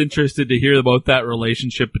always interested to hear about that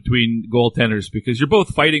relationship between goaltenders because you're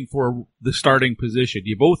both fighting for the starting position.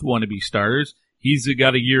 You both want to be starters. He's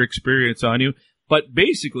got a year experience on you. But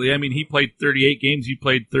basically, I mean, he played 38 games, you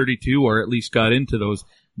played 32, or at least got into those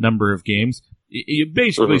number of games. You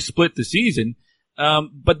basically split the season.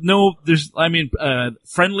 But no, there's,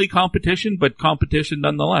 friendly competition, but competition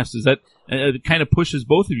nonetheless. Is that, it kind of pushes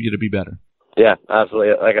both of you to be better. Yeah,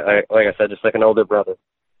 absolutely. Like I said, just like an older brother.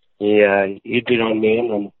 He beat on me,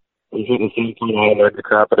 and then he hit the same point. I annoyed the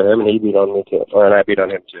crap out of him, and he beat on me too, and I beat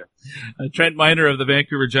on him too. Trent Miner of the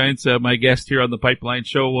Vancouver Giants, my guest here on the Pipeline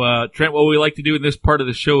Show. Trent, what we like to do in this part of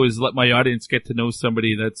the show is let my audience get to know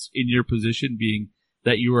somebody that's in your position, being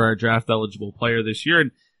that you were our draft eligible player this year.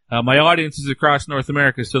 And my audience is across North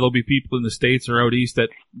America, so there'll be people in the States or out east that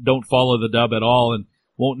don't follow the dub at all. And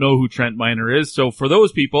won't know who Trent Miner is. So for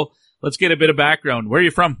those people, let's get a bit of background. Where are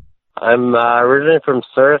you from? I'm originally from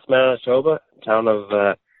Surrey, Manitoba, a town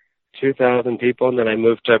of 2,000 people, and then I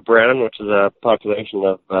moved to Brennan, which is a population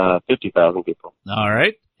of 50,000 people. All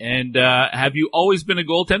right. And have you always been a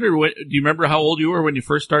goaltender? Do you remember how old you were when you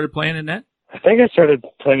first started playing in net? I think I started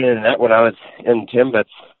playing in net when I was in Timbits,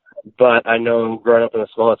 but I know growing up in a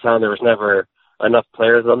small town, there was never enough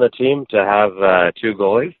players on the team to have two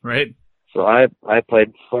goalies. Right. So I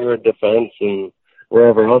played forward, defense, and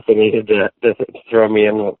wherever else they needed to throw me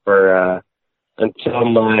in for until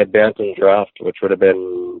my Bantam draft, which would have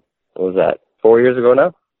been, what was that, 4 years ago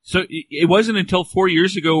now? So it wasn't until 4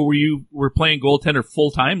 years ago where you were playing goaltender full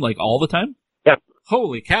time, like all the time? Yeah.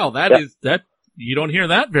 Holy cow, that you don't hear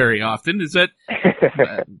that very often. Is that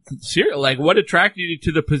like what attracted you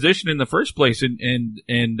to the position in the first place and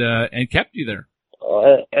kept you there?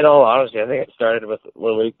 In all honesty, I think it started with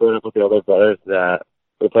when we grew up with the older brothers.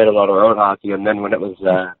 We played a lot of road hockey, and then when it was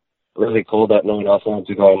really cold out, no one else wanted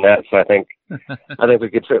to go in net. So I think we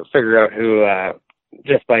could figure out who.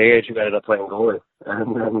 Just by age, who ended up playing goalie,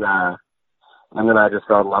 and then I just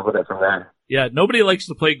fell in love with it from there. Yeah, nobody likes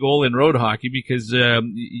to play goal in road hockey because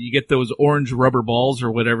you get those orange rubber balls or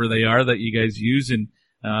whatever they are that you guys use, and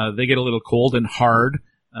they get a little cold and hard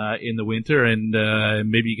in the winter, and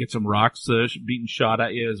maybe you get some rocks being shot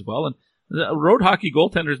at you as well. And road hockey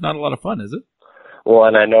goaltender is not a lot of fun, is it? Well,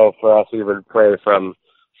 and I know for us, we would play from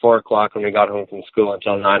 4 o'clock when we got home from school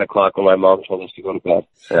until 9 o'clock when my mom told us to go to bed.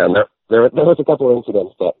 And there was a couple of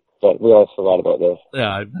incidents, but we all forgot about those. Yeah,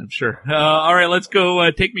 I'm sure. All right, let's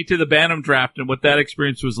go. Take me to the Bantam draft and what that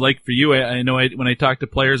experience was like for you. I know when I talk to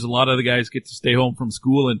players, a lot of the guys get to stay home from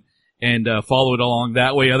school and follow it along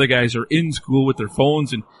that way. Other guys are in school with their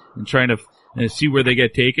phones and trying to see where they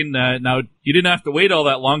get taken. Now, you didn't have to wait all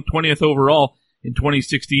that long. 20th overall in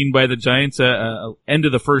 2016 by the Giants, end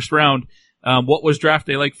of the first round. What was draft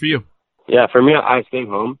day like for you? Yeah, for me, I stayed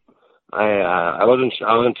home. I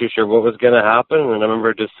wasn't too sure what was going to happen, and I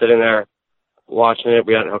remember just sitting there watching it.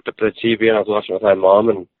 We hadn't hooked up to the TV, and I was watching with my mom.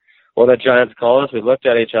 And when the Giants called us, we looked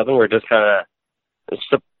at each other, and we were just kind of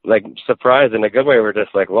surprised in a good way. We were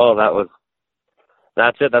just like, "Well,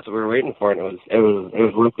 that's it. That's what we were waiting for." And it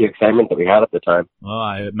was worth the excitement that we had at the time. Well,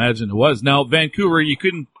 I imagine it was. Now, Vancouver, you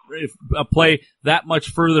couldn't play that much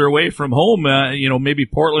further away from home. Maybe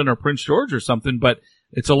Portland or Prince George or something, but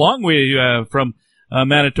it's a long way from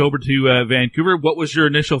Manitoba to Vancouver. What was your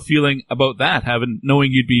initial feeling about that,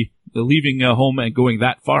 knowing you'd be leaving home and going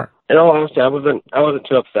that far? In all honesty, I wasn't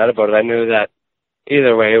too upset about it. I knew that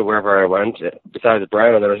either way, wherever I went, besides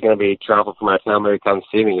Brandon, there was going to be travel for my family to come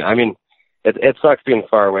see me. I mean, it sucks being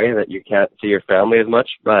far away that you can't see your family as much,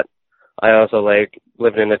 but I also like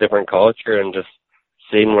living in a different culture and just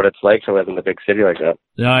seeing what it's like to live in a big city like that.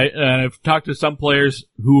 Yeah, I've talked to some players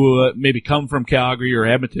who maybe come from Calgary or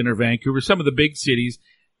Edmonton or Vancouver, some of the big cities,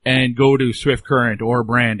 and go to Swift Current or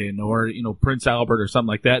Brandon or Prince Albert or something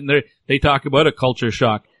like that, and they talk about a culture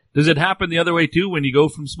shock. Does it happen the other way too when you go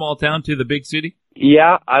from small town to the big city?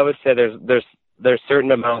 Yeah, I would say there's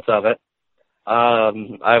certain amounts of it.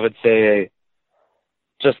 I would say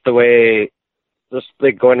just the way. Just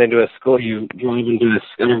like going into a school, you even do this.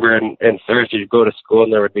 I remember in Surrey, you'd go to school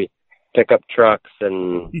and there would be pickup trucks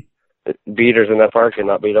and beaters in the parking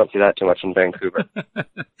lot, but you don't see that too much in Vancouver.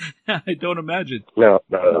 I don't imagine. No,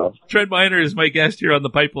 not at all. Trent Miner is my guest here on the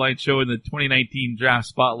Pipeline Show in the 2019 Draft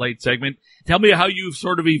Spotlight segment. Tell me how you've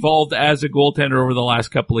sort of evolved as a goaltender over the last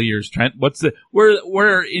couple of years, Trent.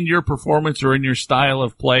 Where in your performance or in your style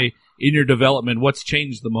of play, in your development, what's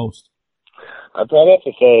changed the most? I'd probably have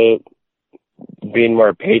to say being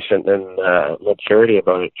more patient and maturity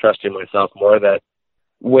about it, trusting myself more, that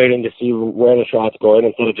waiting to see where the shot's going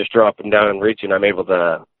instead of just dropping down and reaching. I'm able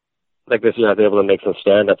to, like this year, I was able to make some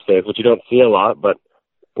stand-up saves, which you don't see a lot, but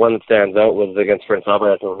one that stands out was against Prince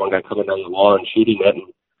Albert. I saw one guy coming down the wall and shooting it, and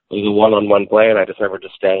it was a one-on-one play, and I just remember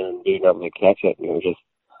just standing and being able to catch it. And it was just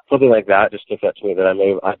something like that just sticks out to me,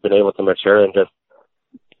 that I've been able to mature and just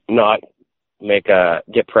not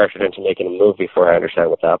get pressured into making a move before I understand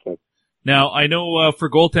what's happening. Now, I know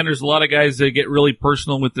for goaltenders, a lot of guys, they get really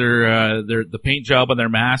personal with the paint job on their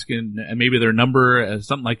mask and maybe their number,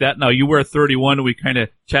 something like that. Now, you wear 31. We kind of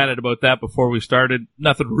chatted about that before we started.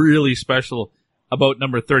 Nothing really special about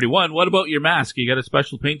number 31. What about your mask? You got a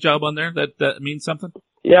special paint job on there that means something?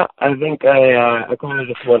 Yeah, I think I kind of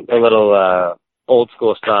just went a little old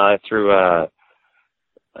school style. I threw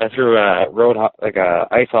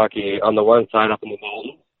ice hockey on the one side up in the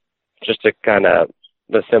mountain, just to kind of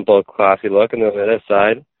the simple, classy look, and then on the other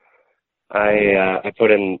side, I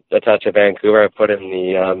put in a touch of Vancouver. I put in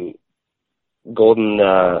the golden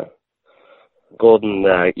Golden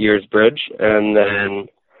Ears Bridge, and then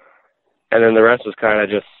the rest was kind of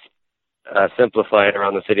just simplified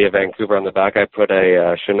around the city of Vancouver. On the back, I put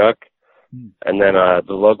a Chinook, and then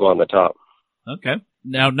the logo on the top. Okay.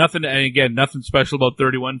 Now, nothing special about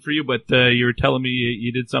 31 for you, but you were telling me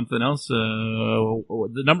you did something else.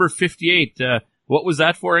 The number 58, what was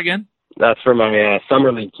that for again? That's for my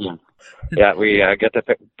summer league team. Yeah, we get to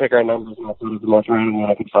pick our numbers, and that's the most random one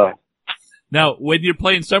I could find. Now, when you're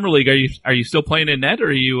playing summer league, are you still playing in net, or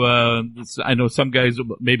are you? I know some guys,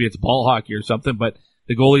 maybe it's ball hockey or something, but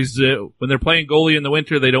the goalies, when they're playing goalie in the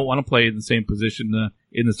winter, they don't want to play in the same position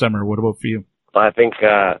in the summer. What about for you? I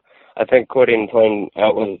think quitting playing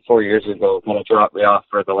out 4 years ago kind of dropped me off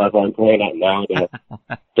for the level I'm playing at now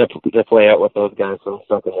to play out with those guys. So I'm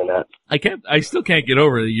stuck in the net. I still can't get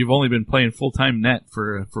over it. You've only been playing full-time net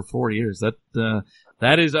for 4 years.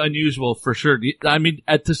 That is unusual for sure. I mean,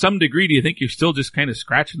 to some degree, do you think you're still just kind of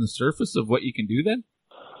scratching the surface of what you can do then?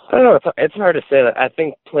 I don't know. It's hard to say. I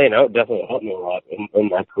think playing out definitely helped me a lot in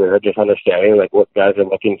my career. Just understanding like what guys are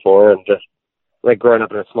looking for, and just like growing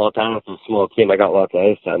up in a small town with a small team, I got lots of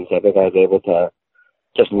ice time. So I think I was able to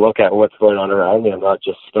just look at what's going on around me and not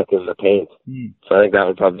just stuck in the paint. So I think that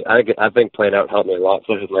would probably. I think playing out helped me a lot,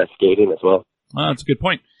 so did my skating as well. That's a good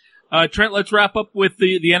point. Trent, let's wrap up with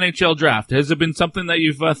the NHL draft. Has it been something that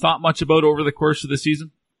you've thought much about over the course of the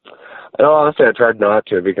season? No, honestly, I tried not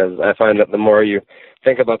to, because I find that the more you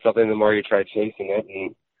think about something, the more you try chasing it,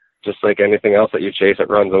 and just like anything else that you chase, it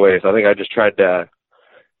runs away. So I think I just tried to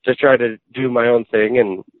do my own thing,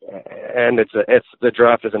 and it's the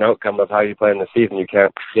draft is an outcome of how you play in the season. You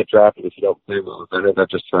can't get drafted if you don't play well. So I think I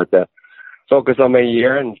just tried to focus on my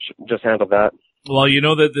year and just handle that. Well, you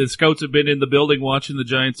know that the scouts have been in the building watching the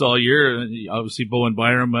Giants all year. Obviously, Bowen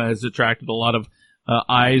Byram has attracted a lot of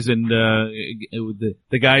eyes, and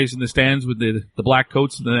the guys in the stands with the black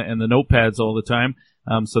coats and the notepads all the time.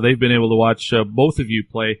 So they've been able to watch both of you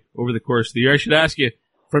play over the course of the year. I should ask you,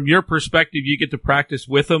 from your perspective, you get to practice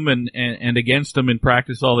with them and against them in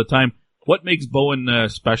practice all the time. What makes Bowen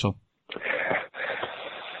special?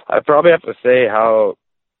 I probably have to say how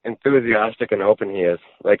enthusiastic and open he is.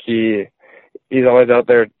 Like he's always out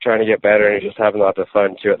there trying to get better, and he's just having lots of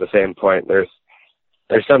fun too at the same point. There's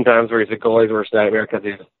some times where he's a goalie's worst nightmare because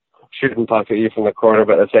he's shooting pucks at you from the corner,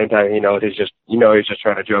 but at the same time, he's just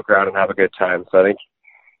trying to joke around and have a good time. So I think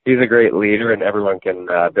he's a great leader, and everyone can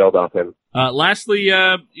build off him. Lastly,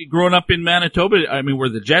 growing up in Manitoba, I mean, were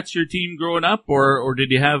the Jets your team growing up, or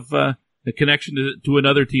did you have a connection to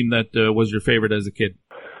another team that was your favorite as a kid?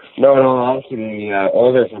 No, honestly, the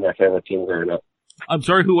Oilers were my favorite team growing up. I'm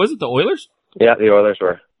sorry, who was it? The Oilers? Yeah, the Oilers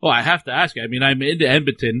were. Well, I have to ask you. I mean, I'm into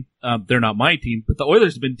Edmonton. They're not my team, but the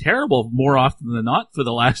Oilers have been terrible more often than not for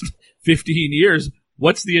the last 15 years.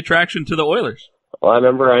 What's the attraction to the Oilers? Well, I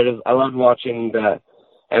remember I loved watching the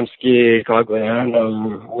Emsky,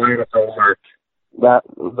 Cogliano, Mark,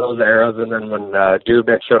 those eras, and then when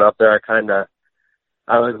Dubnyk showed up there,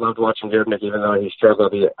 I always loved watching Dubnyk, even though he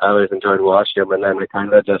struggled. I always enjoyed watching him, and then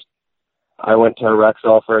I went to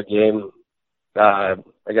Rexall for a game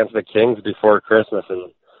against the Kings before Christmas,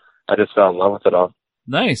 and I just fell in love with it all.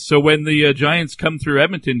 Nice. So when the Giants come through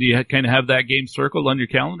Edmonton, do you kind of have that game circled on your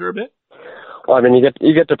calendar a bit? Well, I mean,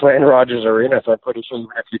 you get to play in Rogers Arena, so I'm pretty sure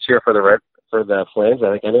even if you cheer for the Flames,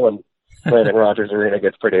 I think anyone playing in Rogers Arena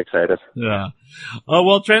gets pretty excited. Yeah.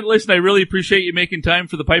 Well, Trent, listen, I really appreciate you making time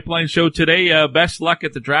for the Pipeline Show today. Best luck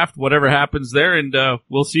at the draft, whatever happens there, and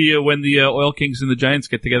we'll see you when the Oil Kings and the Giants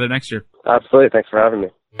get together next year. Absolutely. Thanks for having me.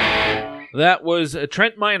 That was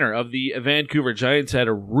Trent Miner of the Vancouver Giants. Had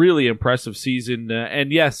a really impressive season, and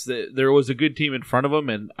yes, there was a good team in front of him,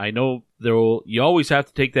 and I know you always have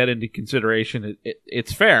to take that into consideration.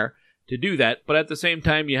 It's fair to do that, but at the same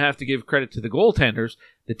time, you have to give credit to the goaltenders.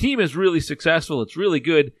 The team is really successful. It's really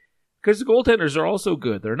good because the goaltenders are also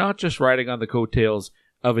good. They're not just riding on the coattails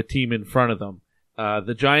of a team in front of them.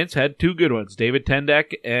 The Giants had two good ones, David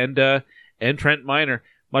Tendek and Trent Miner,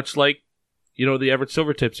 much like the Everett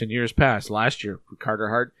Silvertips in years past. Last year, Carter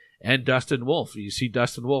Hart and Dustin Wolf. You see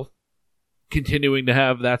Dustin Wolf continuing to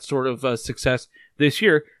have that sort of success this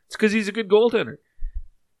year. It's because he's a good goaltender.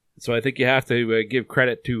 So I think you have to give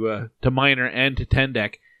credit to Miner and to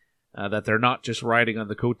Tendek that they're not just riding on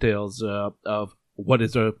the coattails of what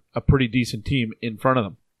is a pretty decent team in front of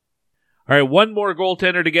them. All right, one more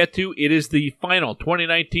goaltender to get to. It is the final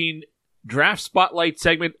 2019 Draft Spotlight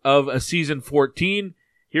segment of Season 14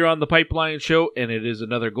 here on the Pipeline Show, and it is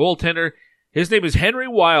another goaltender. His name is Henry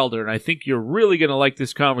Wilder, and I think you're really going to like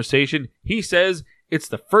this conversation. He says it's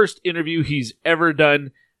the first interview he's ever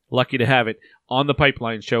done. Lucky to have it on the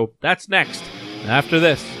Pipeline Show. That's next, after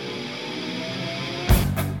this.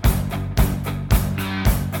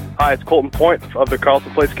 Hi, it's Colton Point of the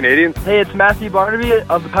Carleton Place Canadians. Hey, it's Matthew Barnaby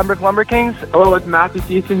of the Pembroke Lumber Kings. Hello, it's Matthew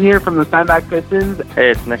Season here from the Sandbach Pistons.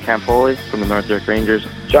 Hey, it's Nick Campoli from the North York Rangers.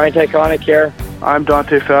 Giant Iconic here. I'm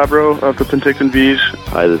Dante Fabro of the Penticton Bees.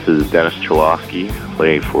 Hi, this is Dennis Cholowski,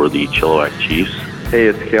 playing for the Chilliwack Chiefs. Hey,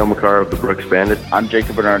 it's Cale McCarr of the Brooks Bandits. I'm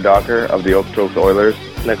Jacob Bernard Docker of the Okotoks Oilers.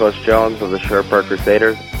 Nicholas Jones of the Sherwood Park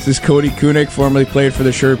Crusaders. This is Cody Kunick, formerly played for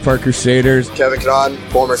the Sherwood Park Crusaders. Kevin Kahn,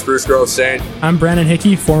 former Spruce Grove Saint. I'm Brandon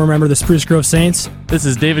Hickey, former member of the Spruce Grove Saints. This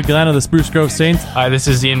is David Glenn of the Spruce Grove Saints. Hi, this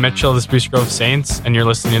is Ian Mitchell of the Spruce Grove Saints, and you're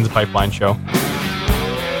listening to The Pipeline Show.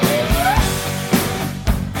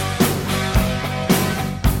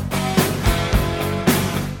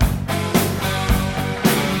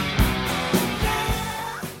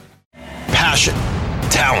 Passion,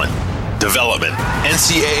 talent, development.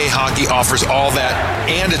 NCAA hockey offers all that,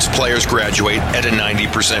 and its players graduate at a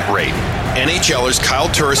 90% rate. NHLers Kyle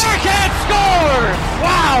Turris backhand scores!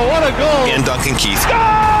 Wow, what a goal! And Duncan Keith.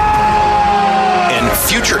 And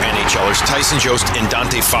future NHLers Tyson Jost and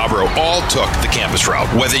Dante Fabro all took the campus route.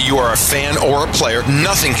 Whether you are a fan or a player,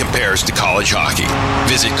 nothing compares to college hockey.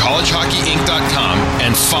 Visit collegehockeyinc.com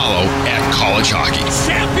and follow @collegehockey.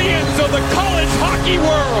 Champions of the college hockey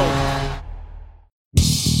world!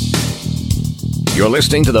 You're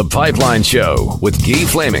listening to The Pipeline Show with Guy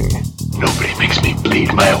Flaming. Nobody makes me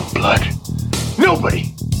bleed my own blood.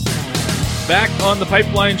 Nobody. Back on The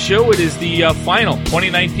Pipeline Show, it is the final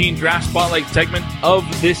 2019 Draft Spotlight segment of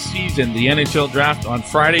this season. The NHL Draft on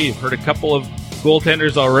Friday. You've heard a couple of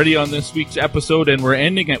goaltenders already on this week's episode, and we're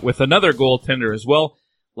ending it with another goaltender as well.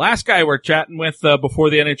 Last guy we're chatting with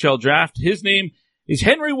before the NHL Draft, his name is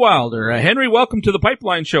Henry Wilder. Henry, welcome to The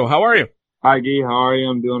Pipeline Show. How are you? Hi, Guy. How are you?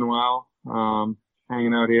 I'm doing well.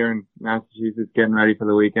 Hanging out here in Massachusetts, getting ready for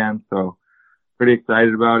the weekend, so pretty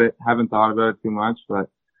excited about it. Haven't thought about it too much, but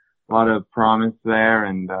a lot of promise there,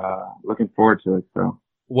 and looking forward to it. So,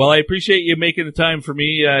 well, I appreciate you making the time for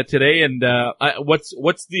me today. And what's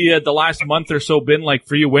the last month or so been like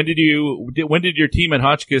for you? When did your team at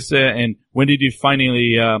Hotchkiss and when did you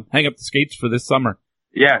finally hang up the skates for this summer?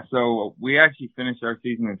 Yeah, so we actually finished our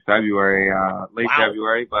season in February, late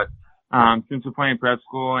February, but since we're playing prep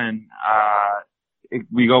school and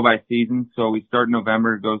we go by season, so we start in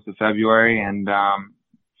November, it goes to February, and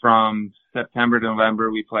from September to November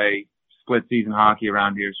we play split season hockey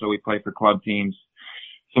around here, so we play for club teams.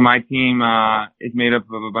 So my team is made up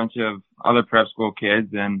of a bunch of other prep school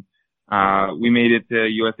kids, and we made it to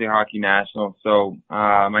USA Hockey National. So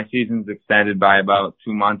my season's extended by about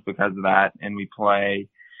 2 months because of that, and we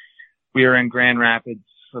are in Grand Rapids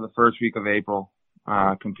for the first week of April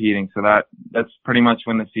competing. So that's pretty much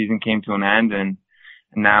when the season came to an end, and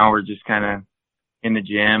now we're just kind of in the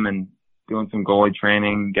gym and doing some goalie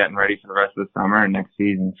training, getting ready for the rest of the summer and next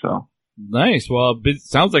season. So nice. Well,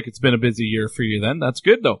 sounds like it's been a busy year for you then. That's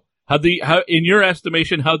good though. How in your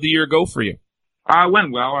estimation, how'd the year go for you? It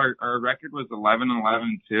went well. Our record was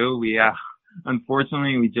 11-11-2. We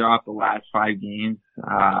unfortunately we dropped the last 5 games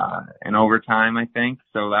in overtime, I think.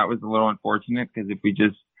 So that was a little unfortunate because if we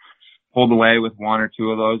just pulled away with 1 or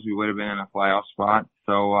 2 of those, we would have been in a playoff spot.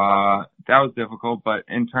 So that was difficult. But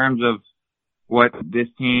in terms of what this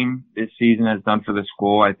team this season has done for the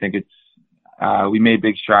school, I think we made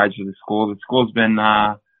big strides for the school. The school's been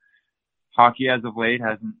hockey as of late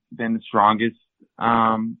hasn't been the strongest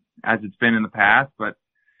as it's been in the past, but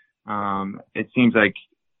it seems like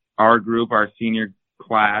our group, our senior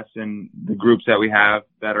class, and the groups that we have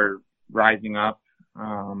that are rising up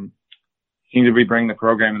seem to be bringing the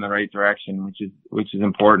program in the right direction, which is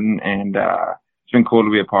important, and it's been cool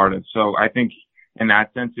to be a part of. So I think in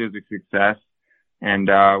that sense it was a success, and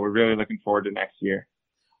we're really looking forward to next year.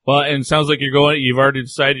 Well, and it sounds like you've already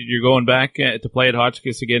decided you're going back to play at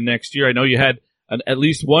Hotchkiss again next year. I know you had at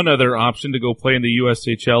least one other option to go play in the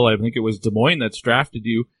USHL. I think it was Des Moines that's drafted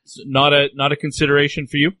you. It's not a consideration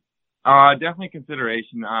for you? Definitely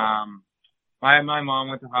consideration. My mom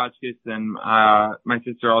went to Hotchkiss, and my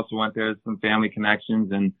sister also went there. Some family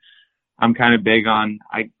connections, and I'm kind of big on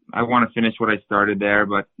I want to finish what I started there,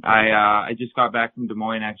 but I just got back from Des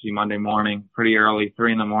Moines actually Monday morning, pretty early,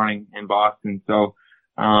 3 a.m. in Boston. So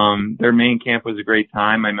their main camp was a great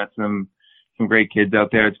time. I met some great kids out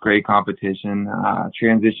there. It's great competition.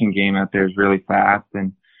 Transition game out there is really fast,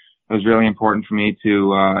 and it was really important for me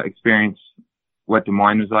to experience what Des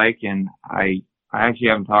Moines was like. And I actually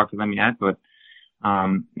haven't talked to them yet, but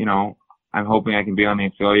I'm hoping I can be on the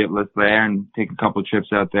affiliate list there and take a couple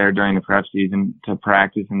trips out there during the prep season to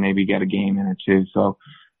practice and maybe get a game in or two. So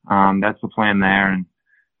that's the plan there. And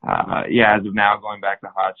as of now, going back to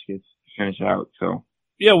Hotchkiss to finish out. So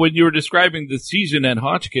Yeah, when you were describing the season at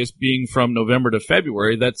Hotchkiss being from November to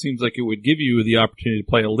February, that seems like it would give you the opportunity to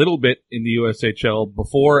play a little bit in the USHL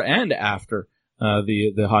before and after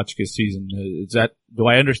the Hotchkiss season. Do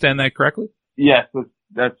I understand that correctly? Yes,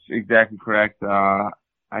 that's exactly correct. I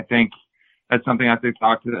think that's something I have to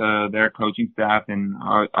talk to their coaching staff and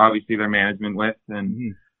obviously their management with.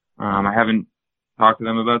 And I haven't talked to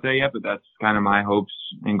them about that yet, but that's kind of my hopes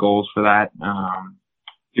and goals for that.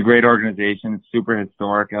 It's a great organization. It's super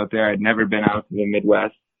historic out there. I'd never been out to the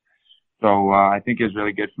Midwest. So I think it was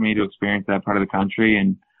really good for me to experience that part of the country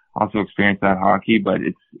and also experience that hockey. But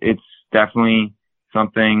it's definitely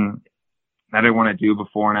something that I want to do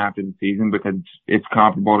before and after the season because it's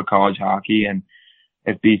comparable to college hockey. And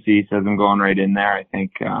if BC says I'm going right in there, I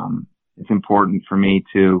think it's important for me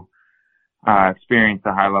to experience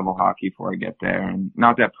the high level hockey before I get there. And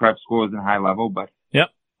not that prep school isn't high level, but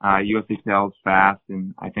USHL is fast,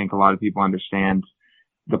 and I think a lot of people understand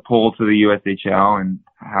the pull to the USHL and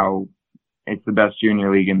how it's the best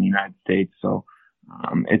junior league in the United States. So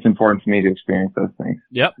it's important for me to experience those things.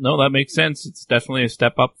 Yep, no, that makes sense. It's definitely a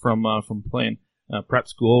step up from playing prep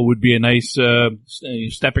school. Would be a nice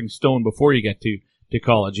stepping stone before you get to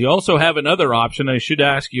college. You also have another option. I should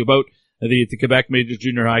ask you about the Quebec Major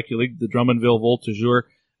Junior Hockey League. The Drummondville Voltigeurs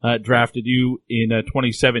drafted you in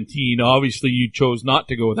 2017. Obviously, you chose not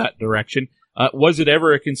to go that direction. Was it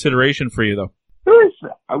ever a consideration for you, though?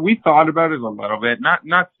 We thought about it a little bit,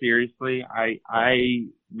 not seriously. I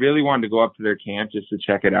really wanted to go up to their camp just to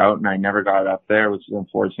check it out, and I never got up there, which is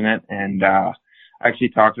unfortunate. And I actually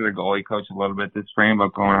talked to their goalie coach a little bit this spring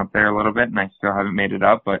about going up there a little bit, and I still haven't made it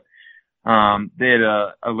up. But they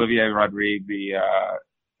had Olivier Rodrigue,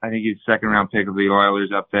 I think he's second round pick of the Oilers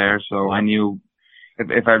up there, so I knew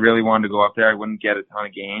if I really wanted to go up there, I wouldn't get a ton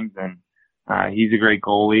of games. And he's a great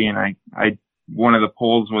goalie, and I one of the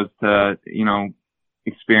pulls was to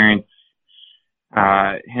experience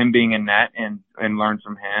him being in net and learn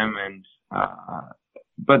from him. And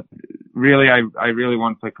but really, I really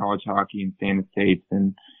want to play college hockey and stay in the States.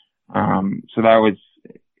 And so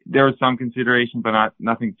there was some consideration, but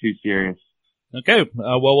nothing too serious. Okay,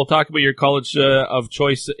 well, we'll talk about your college of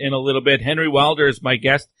choice in a little bit. Henry Wilder is my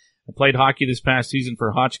guest. I played hockey this past season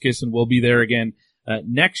for Hotchkiss and will be there again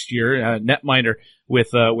next year, netminder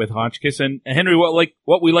with Hotchkiss. And Henry,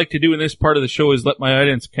 what we like to do in this part of the show is let my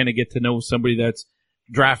audience kind of get to know somebody that's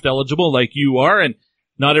draft eligible like you are. And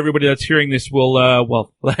not everybody that's hearing this will,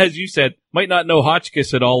 as you said, might not know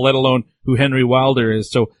Hotchkiss at all, let alone who Henry Wilder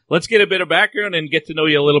is. So let's get a bit of background and get to know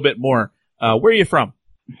you a little bit more. Where are you from?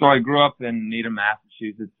 So I grew up in Needham,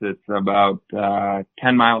 Massachusetts. It's about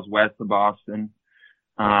 10 miles west of Boston.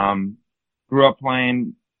 Grew up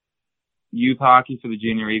playing youth hockey for the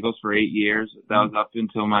Junior Eagles for 8 years. That was up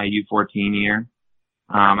until my U14 year.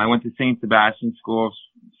 I went to St. Sebastian School.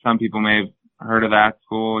 Some people may have heard of that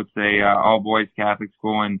school. It's a all-boys Catholic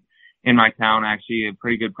school, and in my town, actually, a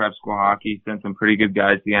pretty good prep school hockey. Sent some pretty good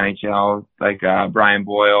guys to the NHL, like Brian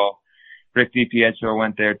Boyle. Rick DiPietro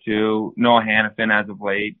went there too. Noah Hannafin as of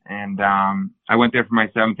late. And I went there for my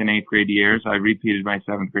 7th and 8th grade years. I repeated my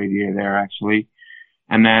 7th grade year there, actually.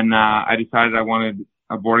 And then I decided I wanted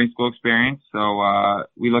a boarding school experience. So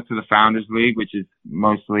we looked to the Founders League, which is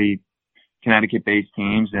mostly Connecticut-based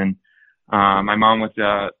teams. And my mom went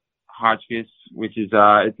to Hotchkiss, which is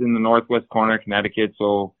it's in the northwest corner of Connecticut.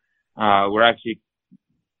 So we're actually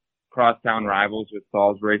crosstown rivals with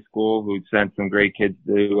Salisbury School, who sent some great kids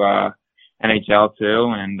to NHL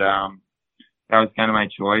too, and that was kind of my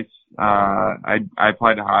choice. I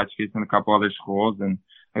applied to Hotchkiss and a couple other schools, and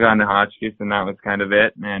I got into Hotchkiss, and that was kind of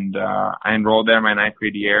it. And I enrolled there my 9th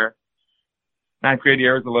grade year. 9th grade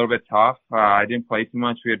year was a little bit tough. I didn't play too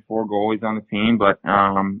much. We had 4 goalies on the team, but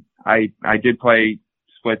I did play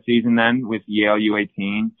split season then with Yale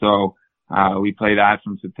U18, so we played that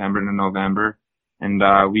from September to November, and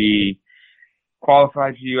we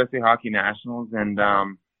qualified for USA Hockey Nationals, and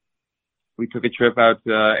we took a trip out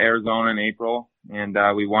to Arizona in April, and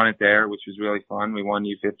we won it there, which was really fun. We won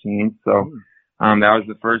U15. So that was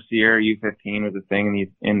the first year U15 was a thing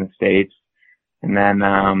in the States. And then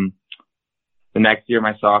the next year,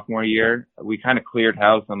 my sophomore year, we kind of cleared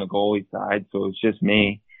house on the goalie side, so it was just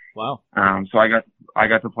me. Wow. So I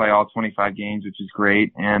got to play all 25 games, which is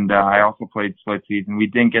great. And I also played split season. We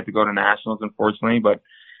didn't get to go to nationals, unfortunately, but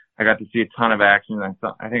I got to see a ton of action.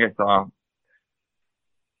 I think I saw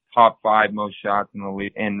top 5 most shots in the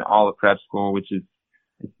league in all of prep school, which is,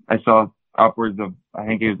 I saw upwards of, I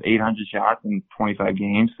think it was 800 shots in 25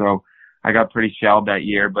 games. So I got pretty shelled that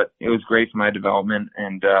year, but it was great for my development,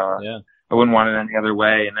 and I wouldn't want it any other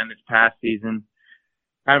way. And then this past season,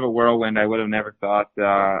 kind of a whirlwind. I would have never thought.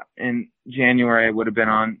 In January, I would have been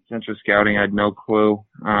on Central Scouting. I had no clue.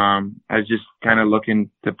 I was just kind of looking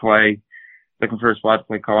for a spot to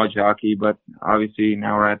play college hockey, but obviously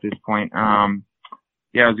now we're at this point.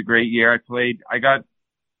 Yeah, it was a great year. I got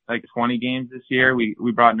like 20 games this year. We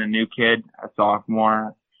brought in a new kid, a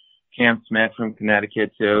sophomore, Cam Smith from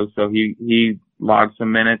Connecticut too. So he logged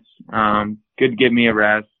some minutes. Good to give me a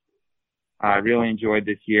rest. I really enjoyed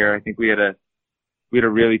this year. I think we had a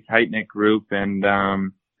really tight knit group, and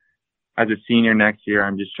as a senior next year,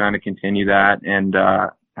 I'm just trying to continue that and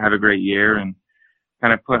have a great year and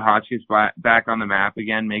kind of put Hotchkiss back on the map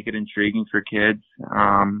again, make it intriguing for kids.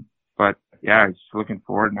 But yeah, just looking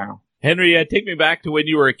forward now. Henry, take me back to when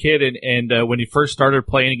you were a kid and when you first started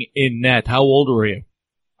playing in net. How old were you?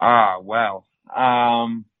 Well,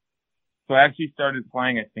 so I actually started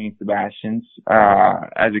playing at St. Sebastian's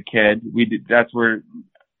as a kid. That's where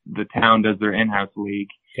the town does their in-house league,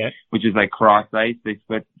 which is like cross ice. They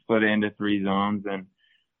split it into 3 zones, and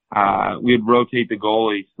we would rotate the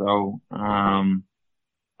goalie. So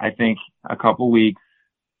I think a couple weeks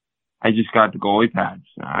I just got the goalie pads.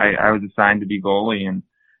 I was assigned to be goalie, and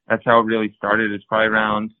that's how it really started. It's probably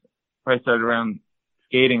started around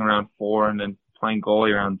skating around 4 and then playing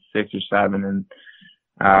goalie around 6 or 7. And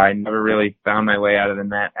I never really found my way out of the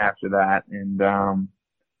net after that. And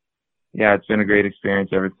yeah, it's been a great experience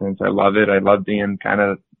ever since. I love it. I love being kind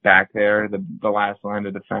of back there, the last line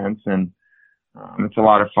of defense. And it's a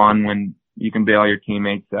lot of fun when you can bail your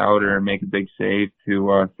teammates out or make a big save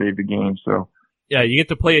to save the game. So yeah, you get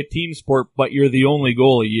to play a team sport, but you're the only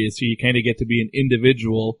goalie, so you kind of get to be an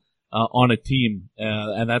individual on a team,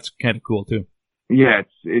 and that's kind of cool too. Yeah,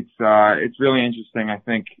 it's really interesting. I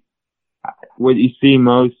think what you see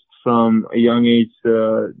most from a young age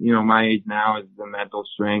to my age now is the mental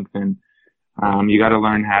strength, and you got to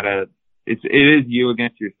learn how to. It is you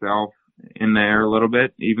against yourself in there a little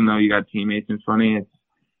bit, even though you got teammates in front of you.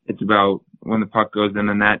 It's about when the puck goes in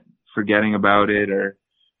the net, forgetting about it or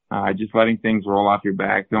just letting things roll off your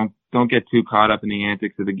back. Don't get too caught up in the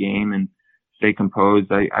antics of the game and stay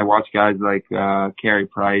composed. I watch guys like Carey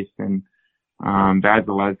Price and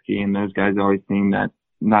Vasilevsky, and those guys always seem that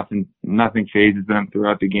nothing phases them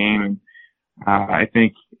throughout the game. And I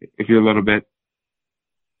think if you're a little bit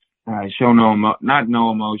show not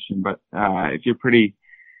no emotion, but if you're pretty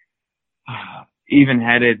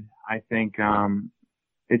even-headed, I think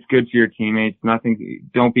it's good for your teammates.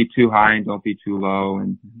 Don't be too high and don't be too low,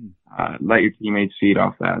 and let your teammates feed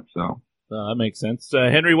off that. So that makes sense.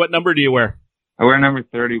 Henry, what number do you wear? I wear number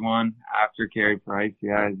 31 after Carey Price.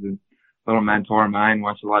 Yeah, he's a little mentor of mine.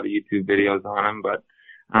 Watch a lot of YouTube videos on him, but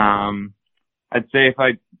I'd say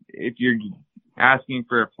if you're asking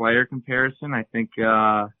for a player comparison, I think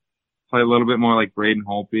play a little bit more like Braden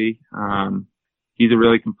Holtby. He's a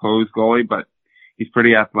really composed goalie, but he's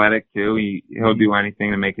pretty athletic too. He'll do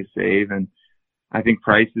anything to make a save, and I think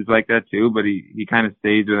Price is like that too, but he kind of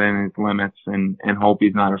stays within his limits, and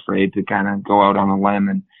Holtby's not afraid to kind of go out on a limb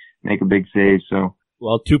and make a big save. So,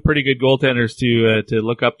 well, 2 pretty good goaltenders to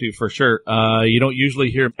look up to for sure. You don't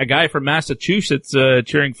usually hear a guy from Massachusetts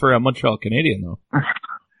cheering for a Montreal Canadian though.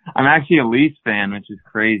 I'm actually a Leafs fan, which is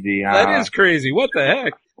crazy. That is crazy. What the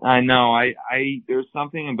heck? I know. There's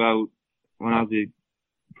something about when I was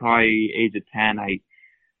probably age of 10, I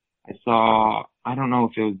saw, I don't know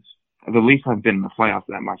if it was, the Leafs haven't been in the playoffs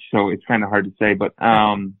that much, so it's kind of hard to say, but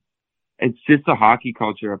it's just the hockey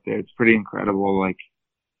culture up there. It's pretty incredible. Like,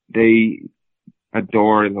 they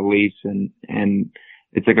adore the Leafs, and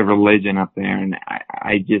it's like a religion up there, and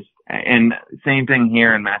and same thing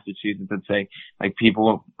here in Massachusetts. I'd say, like,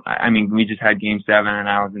 people, we just had Game 7 and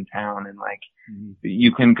I was in town, and like,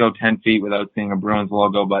 you couldn't go 10 feet without seeing a Bruins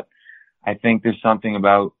logo, but I think there's something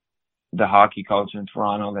about the hockey culture in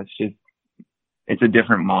Toronto that's just, it's a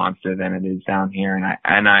different monster than it is down here.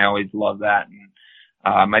 And I always love that.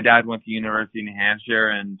 And, my dad went to University of New Hampshire,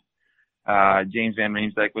 and, James Van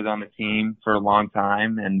Riemsdyk was on the team for a long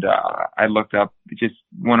time. And, I looked up just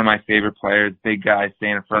one of my favorite players, big guy,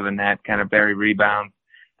 staying in front of the net, kind of bury rebounds,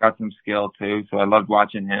 got some skill too. So I loved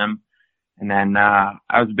watching him. And then, I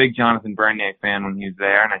was a big Jonathan Bernier fan when he was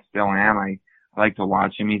there, and I still am. I like to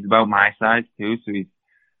watch him. He's about my size too, so he's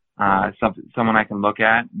someone I can look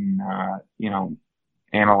at and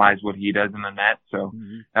analyze what he does in the net. So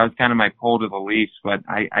that was kind of my pull to the Leafs, but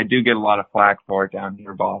I do get a lot of flack for it down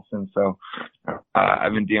here in Boston. So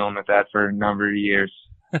I've been dealing with that for a number of years.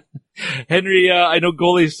 Henry, I know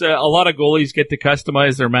goalies, a lot of goalies get to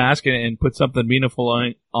customize their mask and put something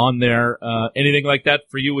meaningful on there. Anything like that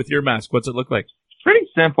for you with your mask? What's it look like? Pretty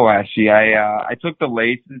simple, actually. I took the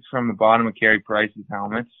laces from the bottom of Carey Price's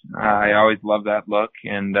helmets. I always loved that look,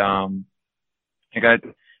 and I got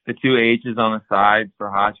the two H's on the side for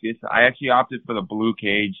Hotchkiss. I actually opted for the blue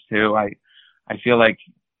cage too. I feel like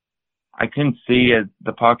I couldn't see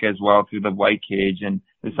the puck as well through the white cage, and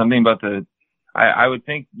there's something about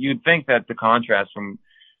you'd think that the contrast from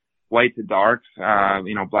white to dark,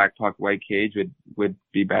 black puck, white cage would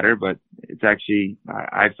be better, but it's actually,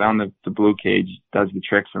 I found that the blue cage does the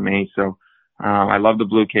trick for me. So, I love the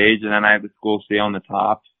blue cage, and then I have the school seal on the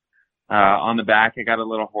top. On the back, I got a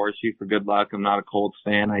little horseshoe for good luck. I'm not a Colts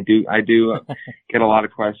fan. I do get a lot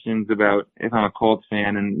of questions about if I'm a Colts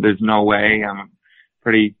fan, and there's no way. I'm a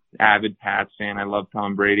pretty avid Pats fan. I love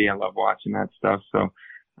Tom Brady. I love watching that stuff. So,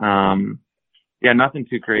 yeah, nothing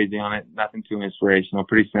too crazy on it. Nothing too inspirational.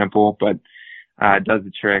 Pretty simple, but it does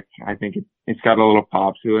the trick. I think it's got a little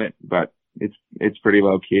pop to it, but it's pretty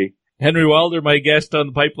low key. Henry Wilder, my guest on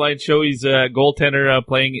the Pipeline Show. He's a goaltender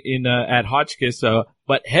playing at Hotchkiss,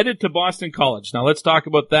 but headed to Boston College. Now let's talk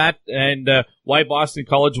about that and why Boston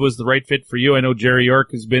College was the right fit for you. I know Jerry York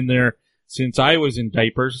has been there since I was in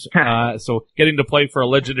diapers, so getting to play for a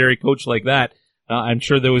legendary coach like that, I'm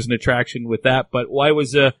sure there was an attraction with that. But why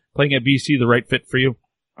was playing at BC the right fit for you?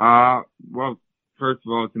 Well, first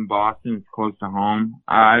of all, it's in Boston. It's close to home.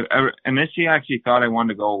 I initially actually thought I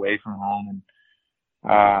wanted to go away from home, and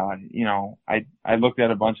I looked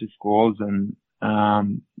at a bunch of schools, and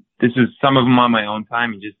this is some of them on my own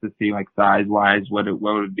time, and just to see like size wise what it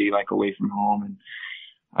would be like away from home,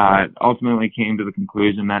 and ultimately came to the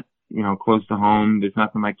conclusion that close to home, there's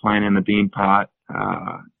nothing like playing in the Bean Pot,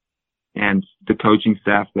 and the coaching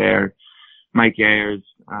staff there, Mike Ayers,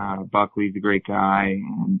 Buckley's a great guy,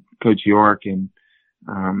 and Coach York, and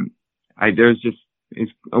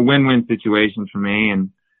it's a win-win situation for me,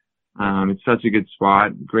 and it's such a good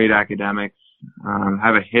spot, great academics,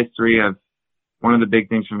 have a history of, one of the big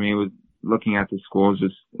things for me was looking at the schools,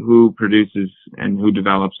 just who produces and who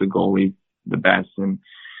develops the goalies the best. And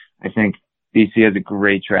I think BC has a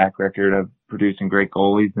great track record of producing great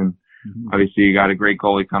goalies. And obviously you got a great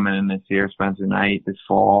goalie coming in this year, Spencer Knight, this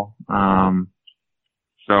fall.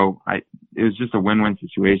 So it was just a win-win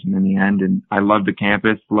situation in the end. And I loved the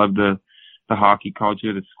campus, loved the hockey culture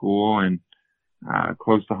of the school, and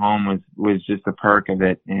close to home was just a perk of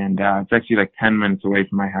it. And it's actually like 10 minutes away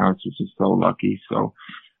from my house, which is so lucky. So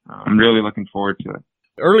I'm really looking forward to it.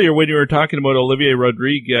 Earlier, when you were talking about Olivier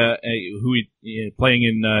Rodrigue, who playing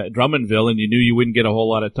in Drummondville, and you knew you wouldn't get a whole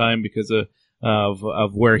lot of time because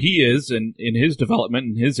of where he is and in his development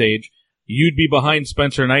and his age, you'd be behind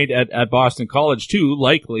Spencer Knight at Boston College too,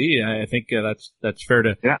 likely. I think that's fair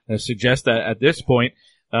to suggest that at this point.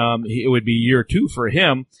 It would be year 2 for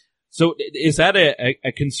him. So is that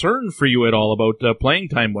a concern for you at all about playing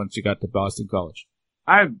time once you got to Boston College?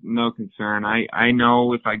 I have no concern. I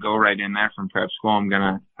know if I go right in there from prep school, I'm going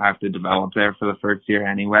to have to develop there for the first year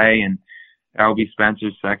anyway, and that'll be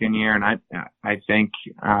Spencer's second year. And I think,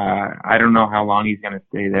 I don't know how long he's going to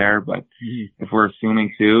stay there, but if we're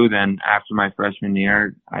assuming 2, then after my freshman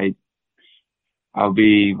year, I'll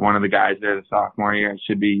be one of the guys there the sophomore year. I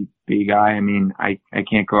should be the guy. I mean, I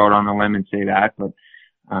can't go out on a limb and say that, but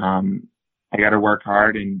I got to work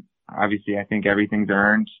hard, and obviously I think everything's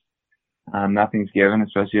earned. Nothing's given,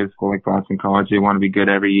 especially at a school like Boston College. They want to be good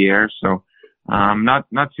every year. So, not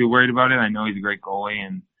too worried about it. I know he's a great goalie,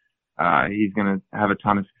 and, he's going to have a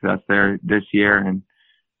ton of success there this year. And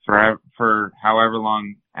for however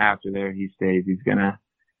long after there he stays, he's going to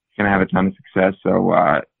have a ton of success.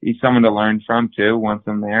 So, he's someone to learn from too once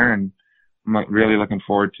I'm there, and I'm really looking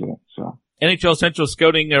forward to it. So. NHL Central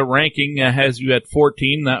Scouting ranking has you at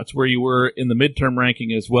 14. That's where you were in the midterm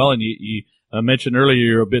ranking as well, and you mentioned earlier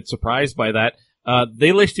you're a bit surprised by that.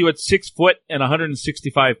 They list you at 6 foot and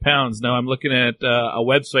 165 pounds. Now I'm looking at a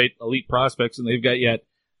website, Elite Prospects, and they've got you at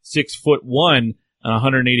 6'1" and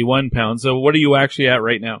 181 pounds. So what are you actually at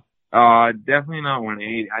right now? Definitely not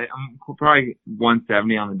 180. I'm probably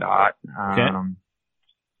 170 on the dot. Okay.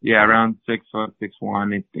 Yeah, around 6 foot,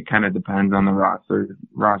 6'1". It kind of depends on the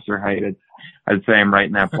roster height. I'd say I'm right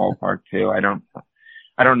in that ballpark too. I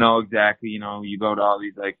don't know exactly. You go to all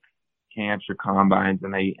these like camps or combines,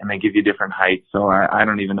 and they give you different heights. So I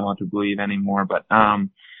don't even know what to believe anymore. But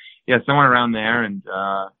yeah, somewhere around there. And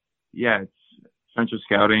yeah, it's Central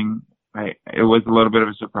Scouting. It was a little bit of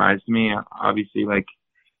a surprise to me. Obviously, like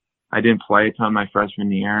I didn't play a ton my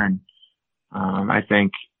freshman year, and I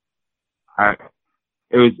think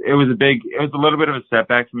it was a little bit of a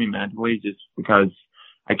setback for me mentally, just because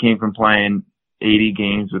I came from playing 80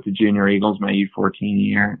 games with the Junior Eagles my U14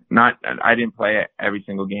 year. I didn't play every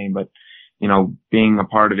single game, but being a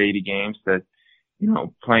part of 80 games that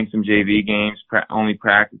playing some JV games, only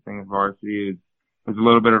practicing as varsity was a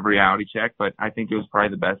little bit of a reality check, but I think it was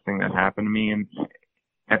probably the best thing that happened to me and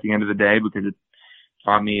at the end of the day, because it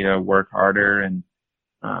taught me to work harder and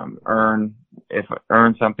earn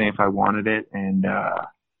something if I wanted it. And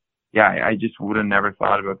I just would have never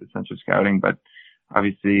thought about the Central Scouting, but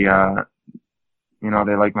obviously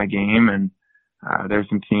they like my game, and there's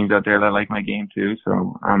some teams out there that like my game too.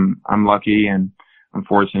 So I'm lucky and I'm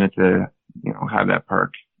fortunate to have that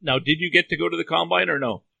perk. Now, did you get to go to the Combine or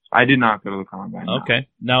no? I did not go to the Combine. Okay.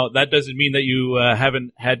 Now, that doesn't mean that you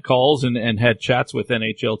haven't had calls and had chats with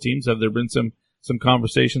NHL teams. Have there been some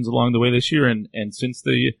conversations along the way this year and since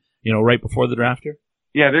the, right before the draft here?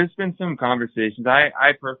 Yeah, there's been some conversations.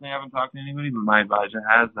 I personally haven't talked to anybody, but my advisor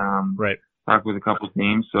has. Right. Talked with a couple of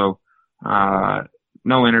teams. So,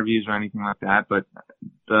 no interviews or anything like that, but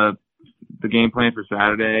the game plan for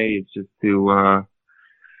Saturday is just to,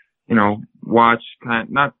 watch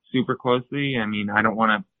not super closely. I mean, I don't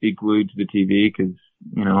want to be glued to the TV because,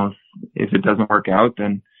 if it doesn't work out,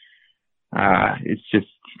 then, it's just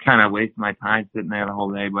kind of wasting my time sitting there the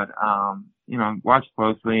whole day. But, watch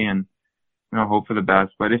closely and, hope for the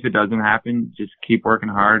best. But if it doesn't happen, just keep working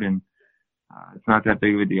hard. And, it's not that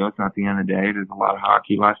big of a deal. It's not the end of the day. There's a lot of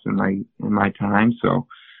hockey left in my time. So,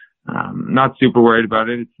 not super worried about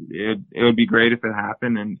it. It would be great if it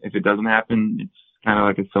happened. And if it doesn't happen, it's kind of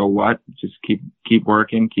like a so what. Just keep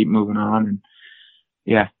working, keep moving on. And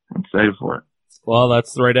yeah, I'm excited for it. Well,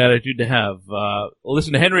 that's the right attitude to have.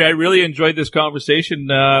 Listen, Henry, I really enjoyed this conversation.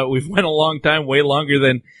 We've went a long time, way longer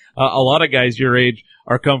than a lot of guys your age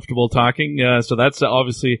are comfortable talking. So that's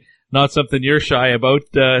obviously not something you're shy about.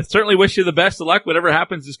 Certainly wish you the best of luck. Whatever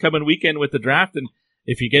happens this coming weekend with the draft. And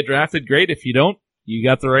if you get drafted, great. If you don't, you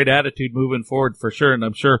got the right attitude moving forward for sure. And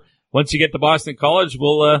I'm sure once you get to Boston College,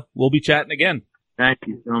 we'll be chatting again. Thank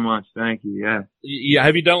you so much. Thank you. Yeah.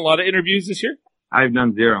 Have you done a lot of interviews this year? I've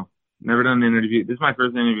done 0. Never done an interview. This is my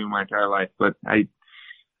first interview in my entire life, but my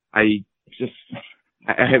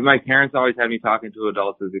parents always had me talking to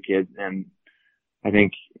adults as a kid, and I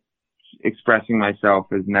think expressing myself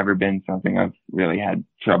has never been something I've really had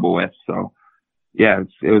trouble with. So yeah,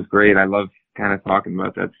 it was great. I love kind of talking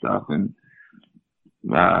about that stuff and,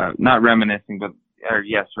 not reminiscing,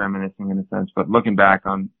 yes, reminiscing in a sense, but looking back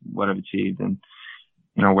on what I've achieved and,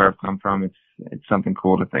 where I've come from, it's something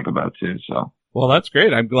cool to think about too. So. Well, that's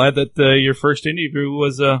great. I'm glad that your first interview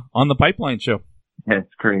was on the Pipeline Show. Yeah,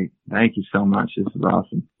 it's great. Thank you so much. This is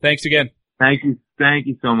awesome. Thanks again. Thank you. Thank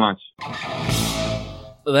you so much.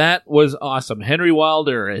 That was awesome. Henry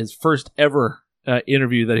Wilder, his first ever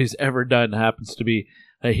interview that he's ever done happens to be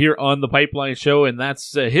here on the Pipeline Show, and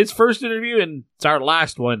that's his first interview, and it's our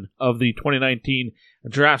last one of the 2019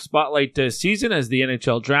 Draft Spotlight season as the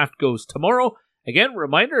NHL Draft goes tomorrow. Again,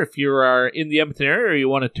 reminder, if you are in the Edmonton area or you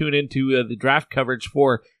want to tune into the draft coverage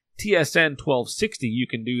for TSN 1260, you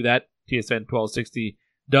can do that,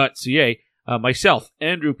 tsn1260.ca. Myself,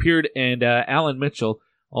 Andrew Peard, and Alan Mitchell,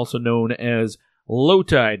 also known as Low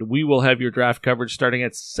Tide. We will have your draft coverage starting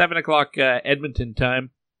at 7 o'clock Edmonton time,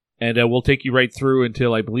 and we'll take you right through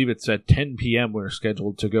until I believe it's at 10 p.m. We're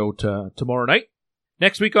scheduled to go to tomorrow night.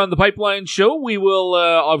 Next week on the Pipeline Show, we will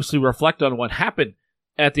obviously reflect on what happened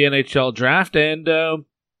at the NHL Draft, and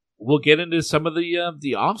we'll get into some of the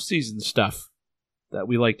off-season stuff that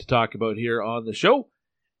we like to talk about here on the show.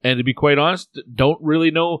 And to be quite honest, don't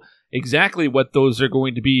really know exactly what those are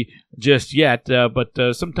going to be just yet, but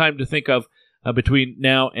some time to think of between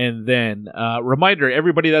now and then. Reminder,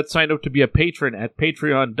 everybody that signed up to be a patron at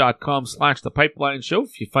patreon.com/thepipelineshow,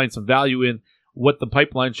 if you find some value in what the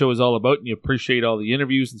Pipeline Show is all about and you appreciate all the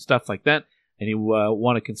interviews and stuff like that, and you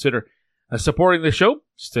want to consider supporting the show,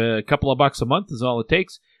 just a couple of bucks a month is all it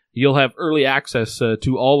takes. You'll have early access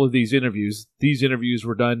to all of these interviews. These interviews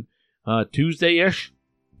were done Tuesday-ish.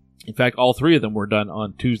 In fact, all 3 of them were done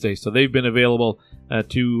on Tuesday, so they've been available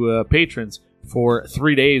to patrons for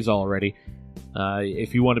 3 days already.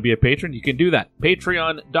 If you want to be a patron, you can do that.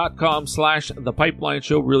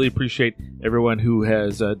 Patreon.com/thepipelineshow. Really appreciate everyone who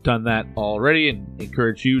has done that already and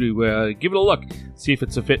encourage you to give it a look, see if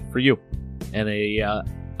it's a fit for you. And a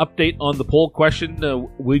update on the poll question,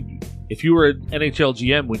 if you were an NHL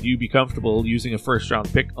GM, would you be comfortable using a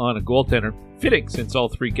first-round pick on a goaltender? Fitting, since all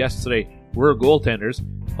 3 guests today were goaltenders,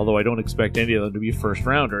 although I don't expect any of them to be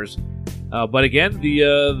first-rounders. But again,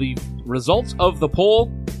 the results of the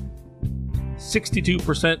poll,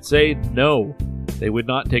 62% say no, they would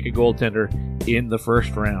not take a goaltender in the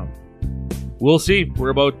first round. We'll see. We're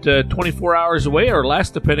about 24 hours away, or less,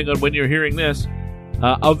 depending on when you're hearing this,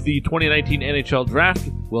 of the 2019 NHL Draft.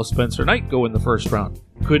 Will Spencer Knight go in the first round?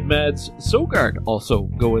 Could Mads Søgaard also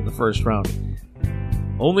go in the first round?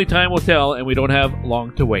 Only time will tell, and we don't have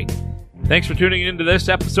long to wait. Thanks for tuning into this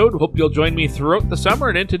episode. Hope you'll join me throughout the summer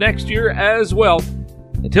and into next year as well.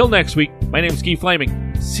 Until next week, my name is Keith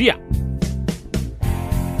Flaming. See ya.